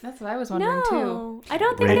in life? That's what I was wondering too. No, I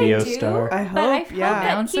don't think Radio they do. star. I But I hope, hope yeah.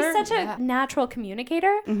 that he's Announcer? such a Yeah. natural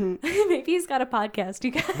communicator. Maybe he's got a podcast,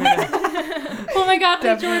 you guys. Oh my God,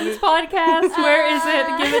 Lee Jordan's podcast. Where is it?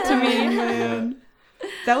 Give it to me.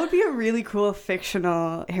 That would be a really cool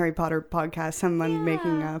fictional Harry Potter podcast. Someone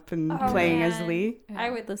making up and playing as Lee.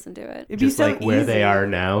 I would listen to it. It'd be Just so like where they easy. are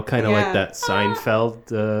now, kind of Yeah. like that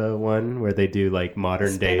Seinfeld one where they do like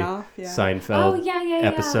modern day Spin-off, yeah. Seinfeld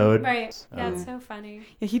episode. Right. That's so funny.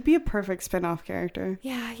 Yeah, he'd be a perfect spin-off character.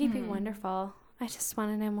 Yeah, he'd be wonderful. I just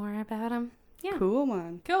want to know more about him. Yeah. Cool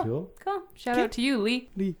one. Cool. Cool. Shout out to you, Lee.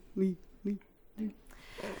 Lee.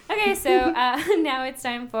 Okay, so now it's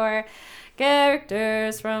time for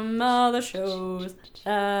characters from all the shows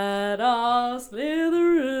that are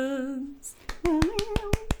Slytherins.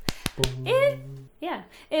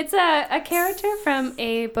 It's a character from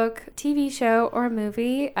a book, TV show, or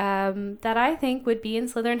movie that I think would be in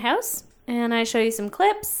Slytherin House. And I show you some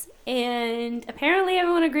clips, and apparently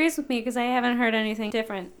everyone agrees with me because I haven't heard anything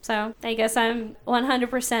different. So I guess I'm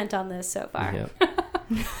 100% on this so far. Yep.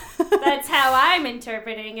 That's how I'm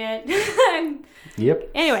interpreting it. Yep.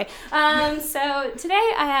 Anyway, so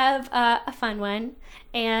today I have a fun one,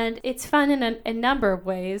 and it's fun in a number of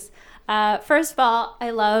ways. First of all,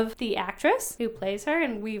 I love the actress who plays her,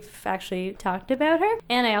 and we've actually talked about her.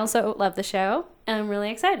 And I also love the show, and I'm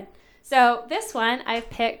really excited. So this one I've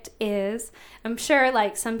picked is, I'm sure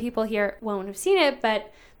like some people here won't have seen it,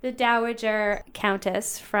 but the Dowager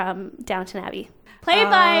Countess from Downton Abbey. Played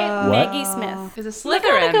by Maggie Smith. Is a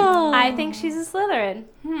Slytherin. I think she's a Slytherin.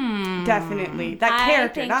 Definitely. That I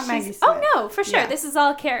character, think not she's- Maggie Smith. Oh, no, for sure. Yeah. This is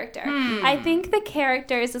all character. I think the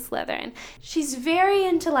character is a Slytherin. She's very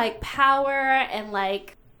into, like, power and,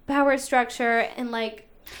 like, power structure and, like,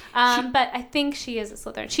 but I think she is a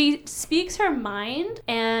Slytherin. She speaks her mind,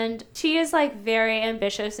 and she is, like, very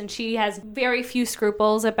ambitious, and she has very few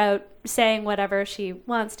scruples about saying whatever she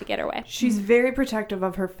wants to get her way. She's very protective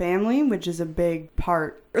of her family, which is a big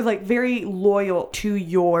part, or like very loyal to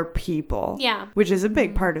your people. Yeah. Which is a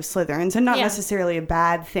big part of Slytherins, and not Yeah. necessarily a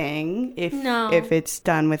bad thing if No. if it's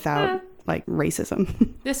done without like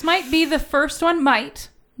racism. This might be the first one. I'm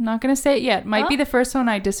not going to say it yet. Might be the first one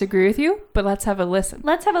I disagree with you, but let's have a listen.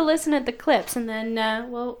 Let's have a listen at the clips, and then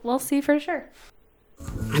we'll see for sure.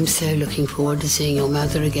 I'm so looking forward to seeing your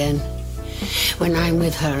mother again. When I'm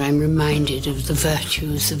with her, I'm reminded of the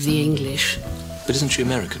virtues of the English. But isn't she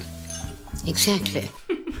American? Exactly.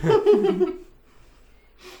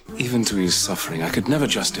 Even to his suffering, I could never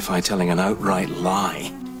justify telling an outright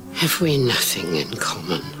lie. Have we nothing in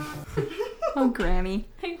common? Oh, Granny.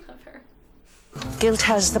 I love her. Guilt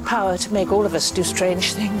has the power to make all of us do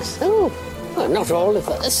strange things. Oh, well, not all of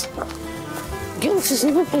us. Guilt has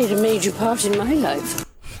never played a major part in my life.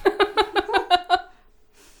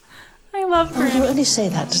 I love Oh, you Granny. only say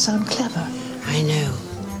that to sound clever. I know.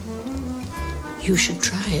 You should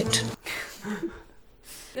try it.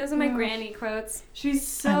 Those are my granny quotes. She's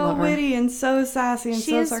so love her. witty and so sassy and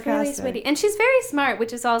She so is sarcastic. really witty. And she's very smart,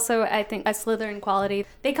 which is also, I think, a Slytherin quality.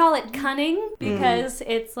 They call it cunning because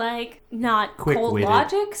it's like not cold Quick-witted.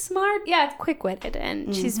 logic smart. Yeah, it's quick-witted.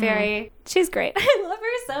 And she's great. I love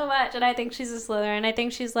her so much. And I think she's a Slytherin. I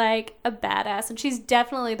think she's like a badass. And she's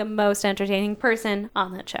definitely the most entertaining person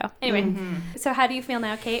on that show. Anyway, so how do you feel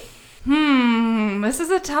now, Kate? This is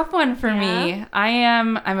a tough one for me.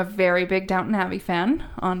 I'm a very big Downton Abbey fan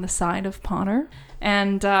on the side of Potter.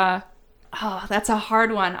 And that's a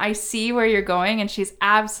hard one. I see where you're going, and she's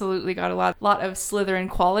absolutely got a lot of Slytherin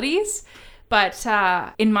qualities. But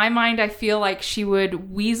in my mind, I feel like she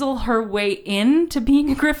would weasel her way into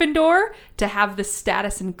being a Gryffindor to have the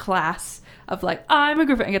status and class of like, I'm a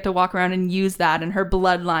Gryffindor. I get to walk around and use that, and her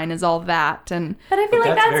bloodline is all that. And But I feel like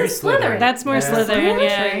That's that's very a Slytherin. Slytherin. That's more Slytherin,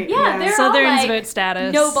 yeah. Yeah, they're all Slytherin's like about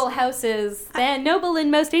status. noble houses. The noble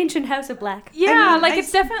and most ancient house of Black. yeah, mean,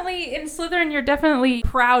 it's definitely in Slytherin. You're definitely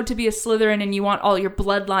proud to be a Slytherin, and you want all your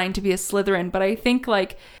bloodline to be a Slytherin. But I think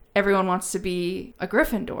like everyone wants to be a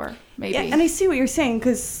Gryffindor, maybe. Yeah, and I see what you're saying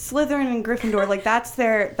because Slytherin and Gryffindor, like that's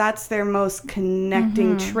their most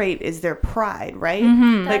connecting trait is their pride, right?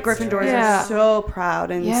 Like That's Gryffindors Yeah. are so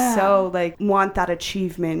proud and Yeah. so like want that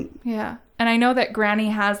achievement. Yeah. And I know that Granny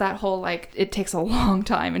has that whole, like, it takes a long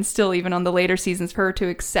time, and still even on the later seasons, for her to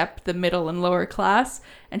accept the middle and lower class.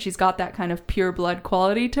 And she's got that kind of pure blood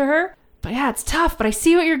quality to her. But yeah, it's tough. But I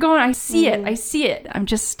see what you're going. I see it. I see it. I'm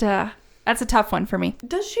just, that's a tough one for me.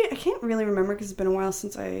 Does she? I can't really remember because it's been a while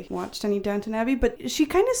since I watched any Downton Abbey, but she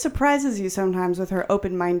kind of surprises you sometimes with her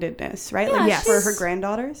open-mindedness, right? Yeah, Like Yes. for her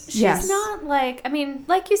granddaughters. She's Yes. not like, I mean,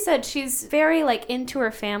 like you said, she's very like into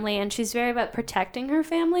her family, and she's very about protecting her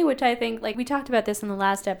family, which I think, like we talked about this in the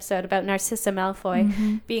last episode about Narcissa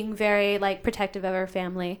Malfoy being very like protective of her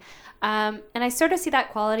family. And I sort of see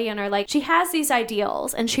that quality in her. Like, she has these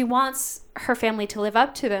ideals and she wants her family to live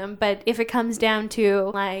up to them, but if it comes down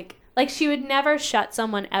to like Like, she would never shut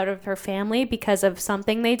someone out of her family because of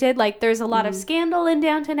something they did. Like, there's a lot of scandal in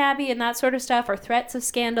Downton Abbey and that sort of stuff, or threats of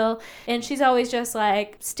scandal. And she's always just,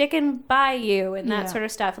 like, sticking by you and that sort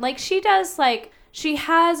of stuff. Like, she does, like... She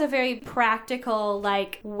has a very practical,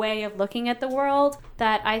 like, way of looking at the world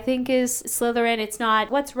that I think is Slytherin. It's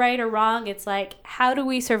not what's right or wrong. It's like, how do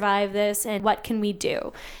we survive this and what can we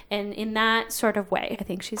do? And in that sort of way, I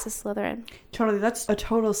think she's a Slytherin. Totally. That's a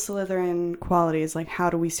total Slytherin quality, is like, how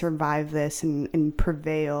do we survive this and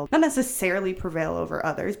prevail? Not necessarily prevail over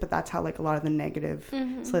others, but that's how, like, a lot of the negative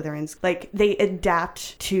Slytherins, like, they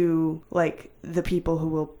adapt to, like, the people who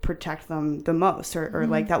will protect them the most, or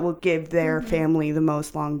like, that will give their family the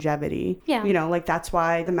most longevity. Yeah. You know, like, that's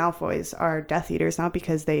why the Malfoys are Death Eaters, not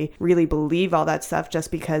because they really believe all that stuff,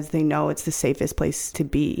 just because they know it's the safest place to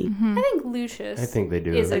be. I think Lucius I think they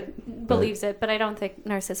do. believes it, but I don't think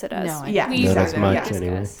Narcissa does. No, Yeah. We Not as discussed much this.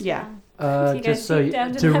 anyway. Yeah. You guys Just so deep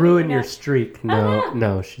down to the ruin net. your streak.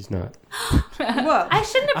 No, she's not. Whoa. I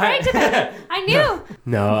shouldn't have bragged about it. I knew.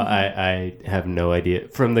 No, I have no idea.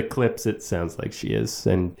 From the clips, it sounds like she is,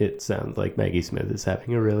 and it sounds like Maggie Smith is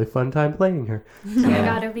having a really fun time playing her. Oh my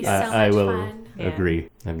god, it would be so I much will fun. agree.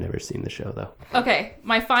 I've never seen the show though. Okay,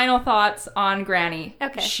 my final thoughts on Granny.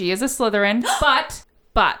 Okay. She is a Slytherin,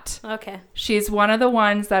 but Okay. she's one of the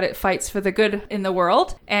ones that it fights for the good in the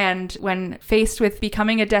world. And when faced with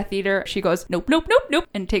becoming a Death Eater, she goes, nope, nope, nope, nope,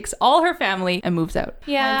 and takes all her family and moves out.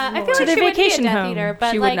 Yeah, I feel To like their she would be a vacation Death home. Eater,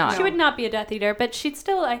 but She would like not. she would not be a Death Eater, but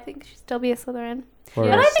I think she'd still be a Slytherin. Or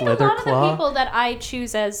But a I think a lot of the Slitherclaw. people that I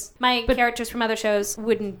choose as my characters from other shows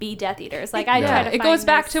wouldn't be Death Eaters. Like, I try to It find goes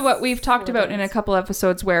back nice to what we've talked about in a Slytherins. couple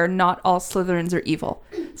episodes where not all Slytherins are evil.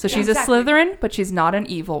 So she's exactly. a Slytherin, but she's not an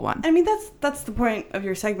evil one. I mean, that's the point of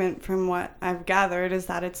your segment, from what I've gathered, is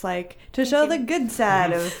that it's like to show the good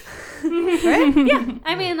side of, right? Yeah,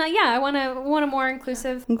 I mean, I want a more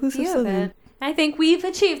inclusive view of Slytherin. it. I think we've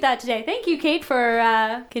achieved that today. Thank you, Kate,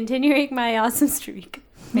 for continuing my awesome streak.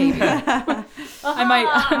 Maybe. I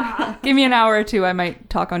might give me an hour or two. I might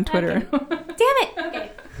talk on Twitter. Damn it.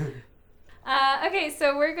 Okay. Okay,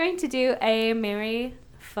 so we're going to do a Marry,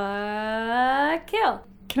 Fuck, Kill.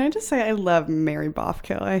 Can I just say I love Mary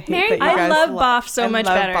Boffkill? I hate Mary that you Boff- guys I love Boff so much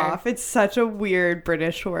love better. Boff. It's such a weird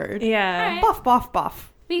British word. Yeah. All right. Boff, boff, boff.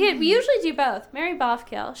 We usually do both. Marry, Boff,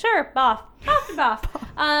 Kill. Sure, Boff. Boff and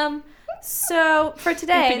Boff. So for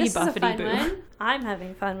today, this is a Boppity fun boo. one. I'm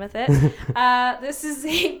having fun with it. This is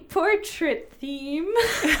a portrait theme.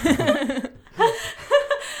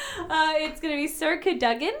 It's going to be Sir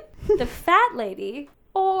Cadogan, the Fat Lady,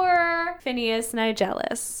 or Phineas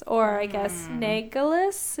Nigellus, or I guess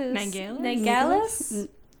Nagellus. Nagellus?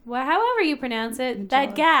 Well, however you pronounce it,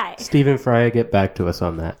 that guy. Stephen Fry, get back to us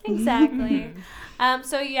on that. Exactly.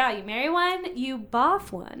 So yeah, you marry one, you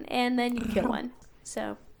boff one, and then you kill one.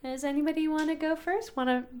 So does anybody want to go first? Want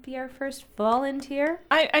to be our first volunteer?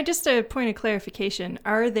 I just a point of clarification.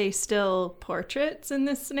 Are they still portraits in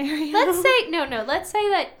this scenario? Let's say let's say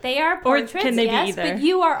that they are portraits. can they be yes, either? but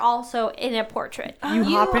you are also in a portrait. You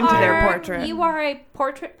hop into their portrait. You are a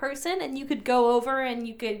portrait person, and you could go over and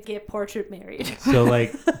you could get portrait married. So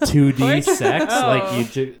like 2D sex,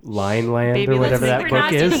 like you line land Baby, or whatever let's that We're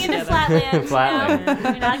book not is. getting into Flatland. Flatland. No,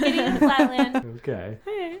 we're not getting into Flatland. Okay.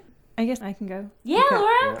 I guess I can go. Yeah,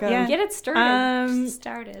 Laura, Yeah. get it started.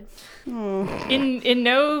 Started. In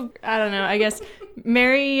no, I don't know. I guess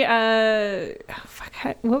Mary.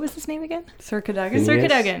 What was his name again? Sir Cadogan. Sir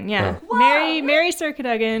Phineas? Cadogan. Yeah. Marry Sir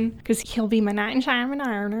Cadogan because he'll be my knight in shining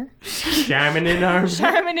armor. Shaman in arms.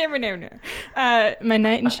 My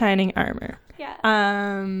knight in shining armor. Yeah.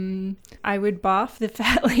 I would boff the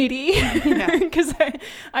fat lady because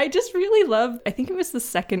I just really love. I think it was the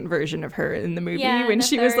second version of her in the movie Yeah, when the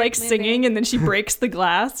she was third like movie. singing and then she breaks the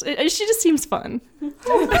glass. She just seems fun.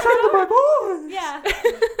 Yeah.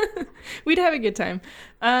 We'd have a good time.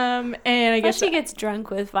 And I Plus guess she gets drunk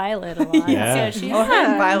with Violet a lot. Yeah. So she's Oh, her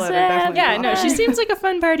and Violet are definitely yeah, no, she fun. seems like a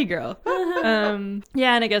fun party girl.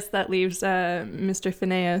 Yeah, and I guess that leaves Mr.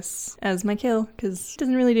 Phineas as my kill because he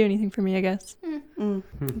doesn't really do anything for me, I guess.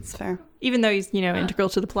 That's fair. Even though he's, integral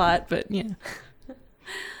to the plot, but yeah.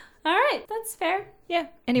 All right, that's fair. Yeah.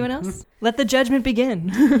 Anyone else? Let the judgment begin.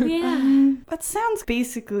 Yeah. That sounds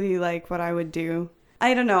basically like what I would do.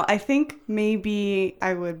 I don't know. I think maybe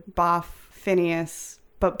I would boff Phineas,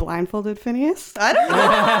 but blindfolded Phineas? I don't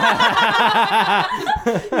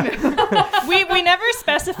know. we never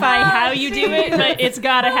specify how you do it, but it's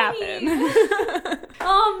gotta happen.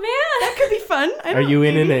 Oh man. That could be fun. I Are don't you know,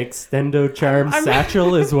 in an maybe. extendo charm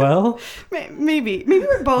satchel as well? Maybe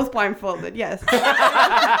we're both blindfolded. Yes.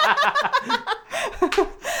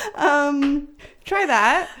 Try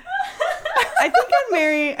that.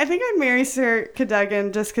 I think I'd marry Sir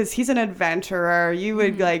Cadogan just because he's an adventurer. You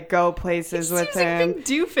would like go places with him. Big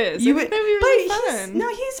doofus. You I would, think that'd be really fun.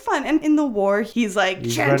 he's fun. And in the war, he's like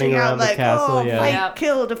He's chanting running out around the like, castle, "Oh, yeah. fight, Yep.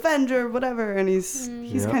 kill, defend, or whatever." And he's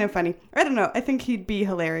Yep. kind of funny. I don't know. I think he'd be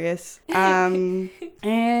hilarious. And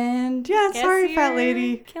yeah, Guess sorry, fat you're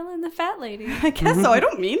lady. Killing the fat lady. I guess so. I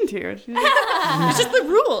don't mean to. It's just the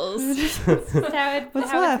rules. That's how What's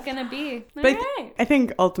it's left? gonna be. But Alright. I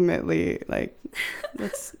think ultimately, like,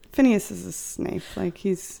 Phineas is a Snape. Like,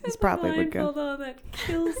 he's probably would go. On, that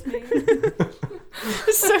kills me.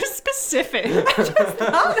 So specific.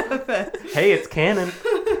 Hey, it's canon.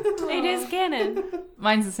 It is canon.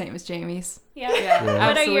 Mine's the same as Jamie's. Yeah. Yeah,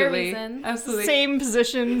 What are your absolutely. reasons? Absolutely. Same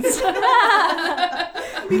positions. We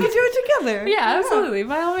could do it together. Yeah, absolutely.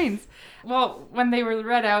 By all means. Well, when they were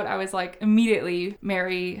read out, I was like, immediately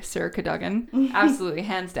marry Sir Cadogan. Absolutely,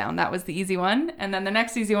 hands down. That was the easy one. And then the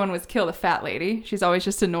next easy one was kill the fat lady. She's always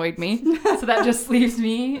just annoyed me. So that just leaves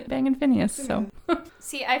me banging Phineas. So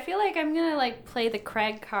See, I feel like I'm gonna like play the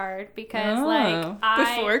Craig card because Oh. like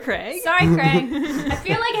Before Craig. Sorry, Craig. I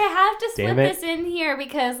feel like I have to slip Damn it. this in here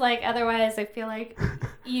because like otherwise I feel like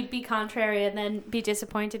you'd be contrary and then be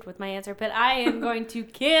disappointed with my answer. But I am going to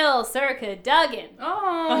kill Sir Cadogan.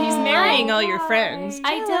 Well, he's marrying all your friends.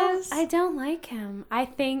 I don't like him. I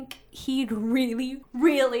think he'd really,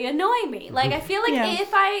 really annoy me. Like I feel like Yeah.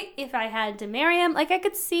 if I had to marry him, like I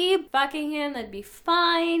could see fucking him, that'd be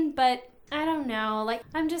fine, but I don't know. Like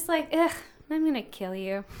I'm just like, ugh, I'm gonna kill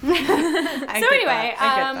you. So I get anyway, that.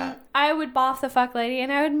 I get that. I would boff the fuck lady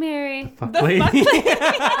and I would marry. Fuck lady.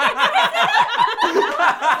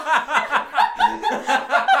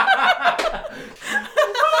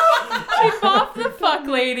 I boff the fuck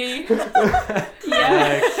lady.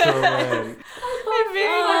 Excellent.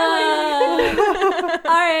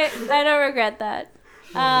 All right, I don't regret that.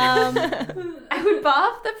 I would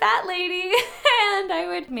boff the fat lady and I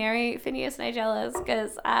would marry Phineas Nigellas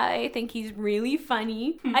because I think he's really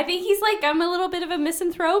funny. I think he's like, I'm a little bit of a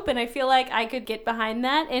misanthrope and I feel like I could get behind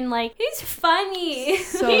that and like, he's funny.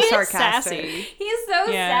 So He is sarcastic. He's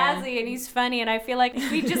so Yeah. sassy and he's funny and I feel like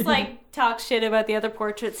we just like talk shit about the other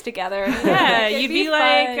portraits together. Yeah, It'd you'd be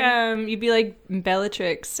be like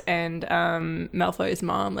Bellatrix and Malfoy's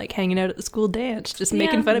mom, like hanging out at the school dance, just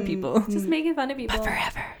making fun of people. just making fun of people.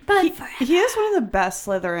 Forever. But forever. He is one of the best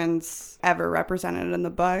Slytherins ever represented in the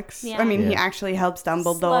books. Yeah. I mean, he Yeah. actually helps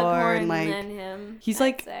Dumbledore Slughorn and like than him. he's I'd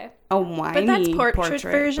like say. a whiny But that's portrait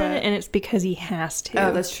version, but- and it's because he has to.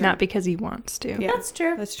 Oh, that's true. Not because he wants to. yeah, That's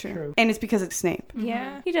true. That's true. And it's because it's Snape.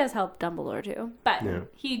 Yeah. He does help Dumbledore too, but Yeah.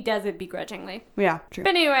 he does it begrudgingly. Yeah, true.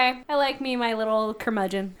 But anyway, I like me my little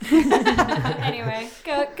curmudgeon. Anyway,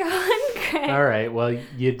 go on, Craig. All right. Well,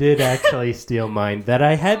 you did actually steal mine that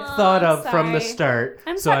I had thought I'm of from the sorry. start,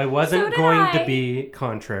 I'm so sorry. I wasn't So did going I. to be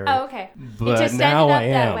contrary. Oh, okay. But it just now ended up I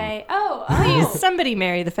that am. way. Oh, Please, somebody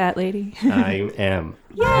marry the fat lady. I am.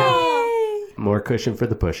 Yay! More cushion for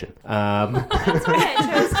the pushing. That's why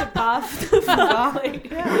I chose to buff the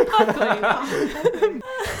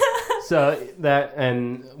So that,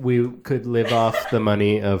 and we could live off the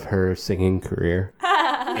money of her singing career.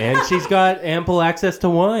 And she's got ample access to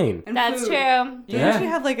wine. That's true. Doesn't Yeah. she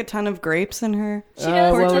have like a ton of grapes in her? She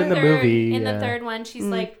does well, in in the third, movie, In the yeah. third one, she's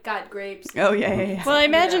like got grapes. Oh yeah. Well, I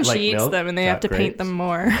imagine Like she eats milk, them and they got have to paint grapes. them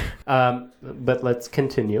more. But let's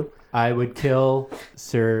continue. I would kill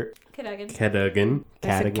Sir Cadogan. Cadogan. I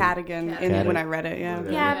said Cadogan. Cadigan when I read it. Yeah.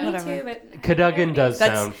 Yeah, me Whatever. too. But Cadogan does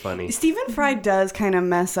That's- sound funny. Stephen Fry does kind of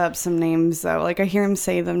mess up some names though. Like I hear him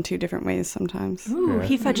say them two different ways sometimes. Ooh,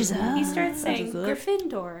 he fudges up. he starts saying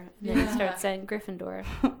Gryffindor, and then he starts saying Gryffindor.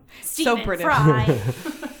 So Stephen British. Fry.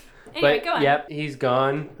 Anyway, But go on. yep, he's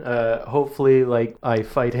gone. Hopefully, like I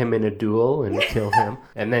fight him in a duel and kill him,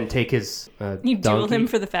 and then take his You duel donkey. him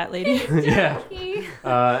for the fat lady. Yeah. He-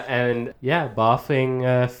 And yeah,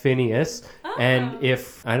 boffing Phineas. And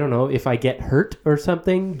if I don't know if I get hurt or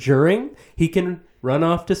something during, he can run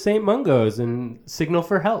off to St. Mungo's and signal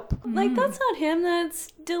for help. Like that's not him.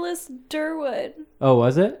 That's Dillis Durwood. Oh,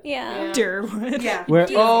 was it? Yeah. Durwood. Yeah. Where?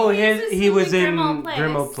 He's- Oh, he's he was in Grimmauld Place.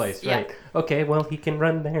 Grimmauld Place, Yeah. right? Okay, well he can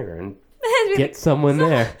run there and get someone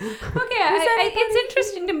there. Okay, it's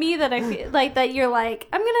interesting to me that I feel like that you're like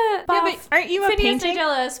I'm gonna buff but aren't you a Phineas painting?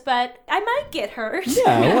 Nigellas, but I might get hurt.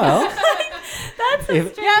 Yeah, well, That's a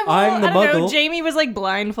if strange. Yeah, well, I'm the I don't know. muggle. Jamie was like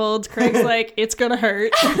blindfolds. Craig's like, it's gonna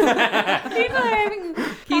hurt. People are having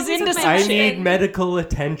He's problems into with my I some need chin. medical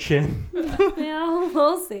attention. Yeah,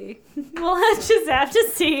 we'll see. We'll just have to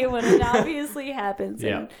see when it obviously happens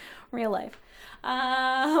Yeah. in real life.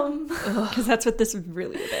 Because that's what this is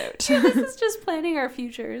really about. This is just planning our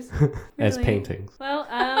futures. As really. paintings. Well,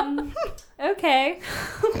 Okay.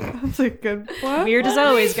 That's a good one. Weird as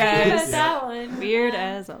always, guys. That one. Weird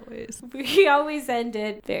as always. We always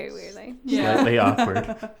ended very weirdly. Slightly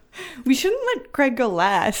awkward. We shouldn't let Craig go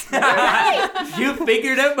last. You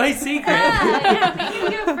figured out my secret. Yeah, we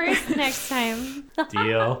can go first next time.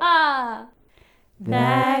 Deal.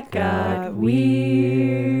 That got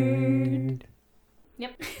weird.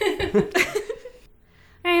 Yep.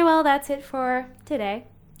 All right, well, that's it for today.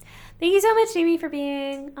 Thank you so much, Jamie, for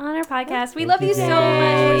being on our podcast. We love you so much.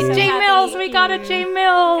 We're so Jay happy. Mills, we got a Jay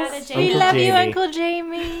Mills. Got a Jay We Mills. love you, Jamie. Uncle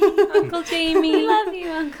Jamie. Uncle Jamie. We love you,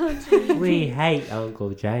 Uncle Jamie. We hate Uncle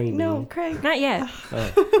Jamie. No, Craig. Not yet.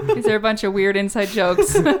 These are a bunch of weird inside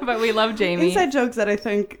jokes, but we love Jamie. Inside jokes that I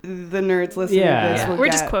think the nerds listening Yeah. to this will We're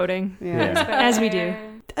get. just quoting. Yeah. As we do.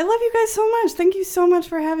 I love you guys so much. Thank you so much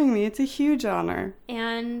for having me. It's a huge honor.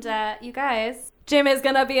 And you guys, Jim is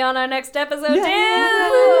going to be on our next episode, Yeah.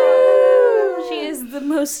 too. She is the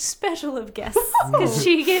most special of guests because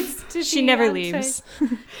she gets to She be never on leaves.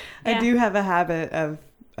 I Yeah. do have a habit of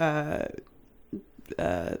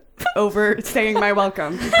overstaying my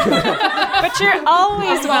welcome. But you're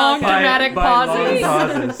always long, welcome. dramatic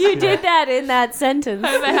pauses. You did that in that sentence. I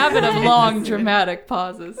have a habit of long, dramatic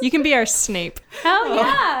pauses. You can be our Snape. Oh,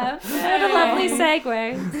 yeah. What a lovely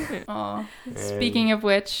segue. Aw. Speaking of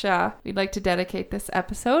which, we'd like to dedicate this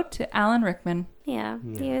episode to Alan Rickman. Yeah,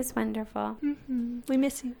 he is wonderful. We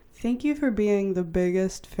miss you. Thank you for being the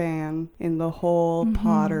biggest fan in the whole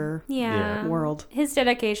Potter Yeah. world. His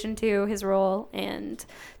dedication to his role and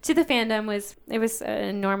to the fandom was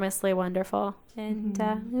enormously wonderful. And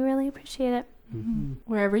we really appreciate it.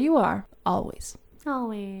 Wherever you are, always.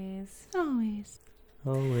 Always. Always.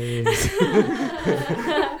 Always.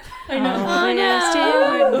 Oh,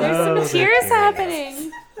 no. There's some tears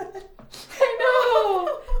happening. I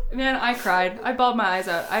know. Man, I cried. I bawled my eyes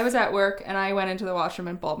out. I was at work and I went into the washroom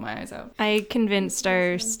and bawled my eyes out. I convinced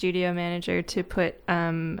our studio manager to put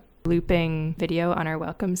looping video on our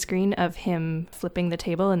welcome screen of him flipping the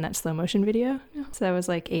table in that slow motion video. So that was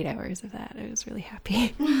like 8 hours of that. I was really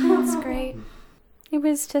happy. That's great. It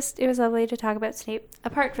was lovely to talk about Snape.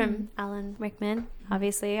 Apart from Alan Rickman,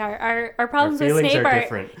 obviously, our problems with feelings Snape are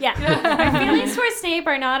different. Yeah, our feelings for Snape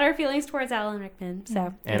are not our feelings towards Alan Rickman.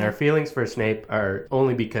 So, And our feelings for Snape are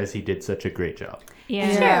only because he did such a great job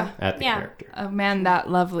Yeah. at the Yeah. character. A man that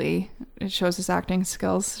lovely. It shows his acting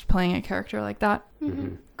skills playing a character like that.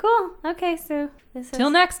 cool. Okay, so this is Till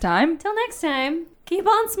next time. Till next time. Keep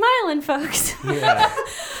on smiling, folks. Yeah.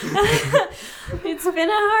 It's been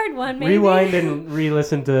a hard one. Maybe. Rewind and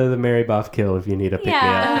re-listen to the Mary Boff Kill if you need a pick-me-up.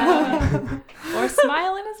 Yeah. Or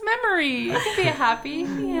smile in his memory. It can be a happy.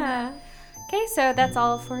 Yeah. Okay, so that's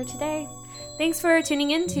all for today. Thanks for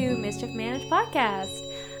tuning in to Mischief Managed Podcast.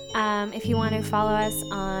 If you want to follow us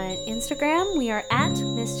on Instagram, we are at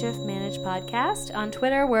Mischief Managed Podcast. On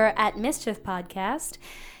Twitter, we're at Mischief Podcast.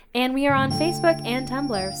 And we are on Facebook and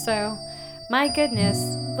Tumblr. So, my goodness,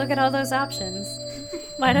 look at all those options.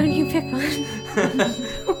 Why don't you pick one?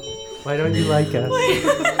 Why don't you like us?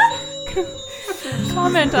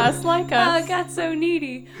 Comment us, like us. Oh, it got so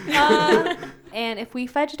needy. And if we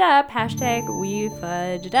fudged up, hashtag we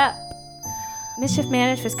fudged up. Mischief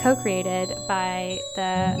Managed was co-created by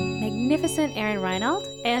the magnificent Aaron Reinald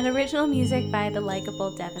and original music by the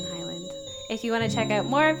likable Devin Highland. If you want to check out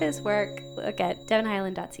more of his work, look at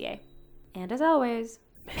devinhighland.ca. And as always,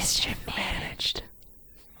 Mischief Managed.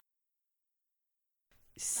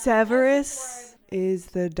 Severus is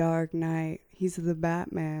the Dark Knight. He's the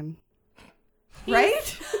Batman.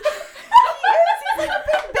 Right?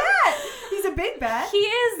 He's a big bat. he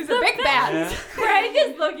is He's a big bat. Craig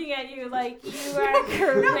is looking at you like you are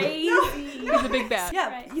crazy. He's a big bat. Yeah,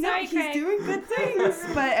 Right. you know, Sorry, he's Craig. doing good things,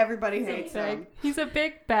 but everybody hates him. He's a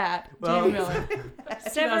big bat. Well- Jamie Miller.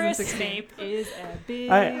 Severus 2016. Snape is a big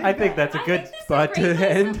I think that's a good spot to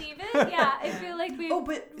end. Yeah, I feel like we. Oh,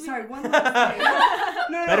 but sorry, one last thing.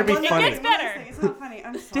 No, Better be one last funny. thing, one last thing. It's not funny.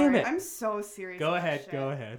 I'm sorry. Damn it. I'm so serious. Go about ahead, shit. go ahead.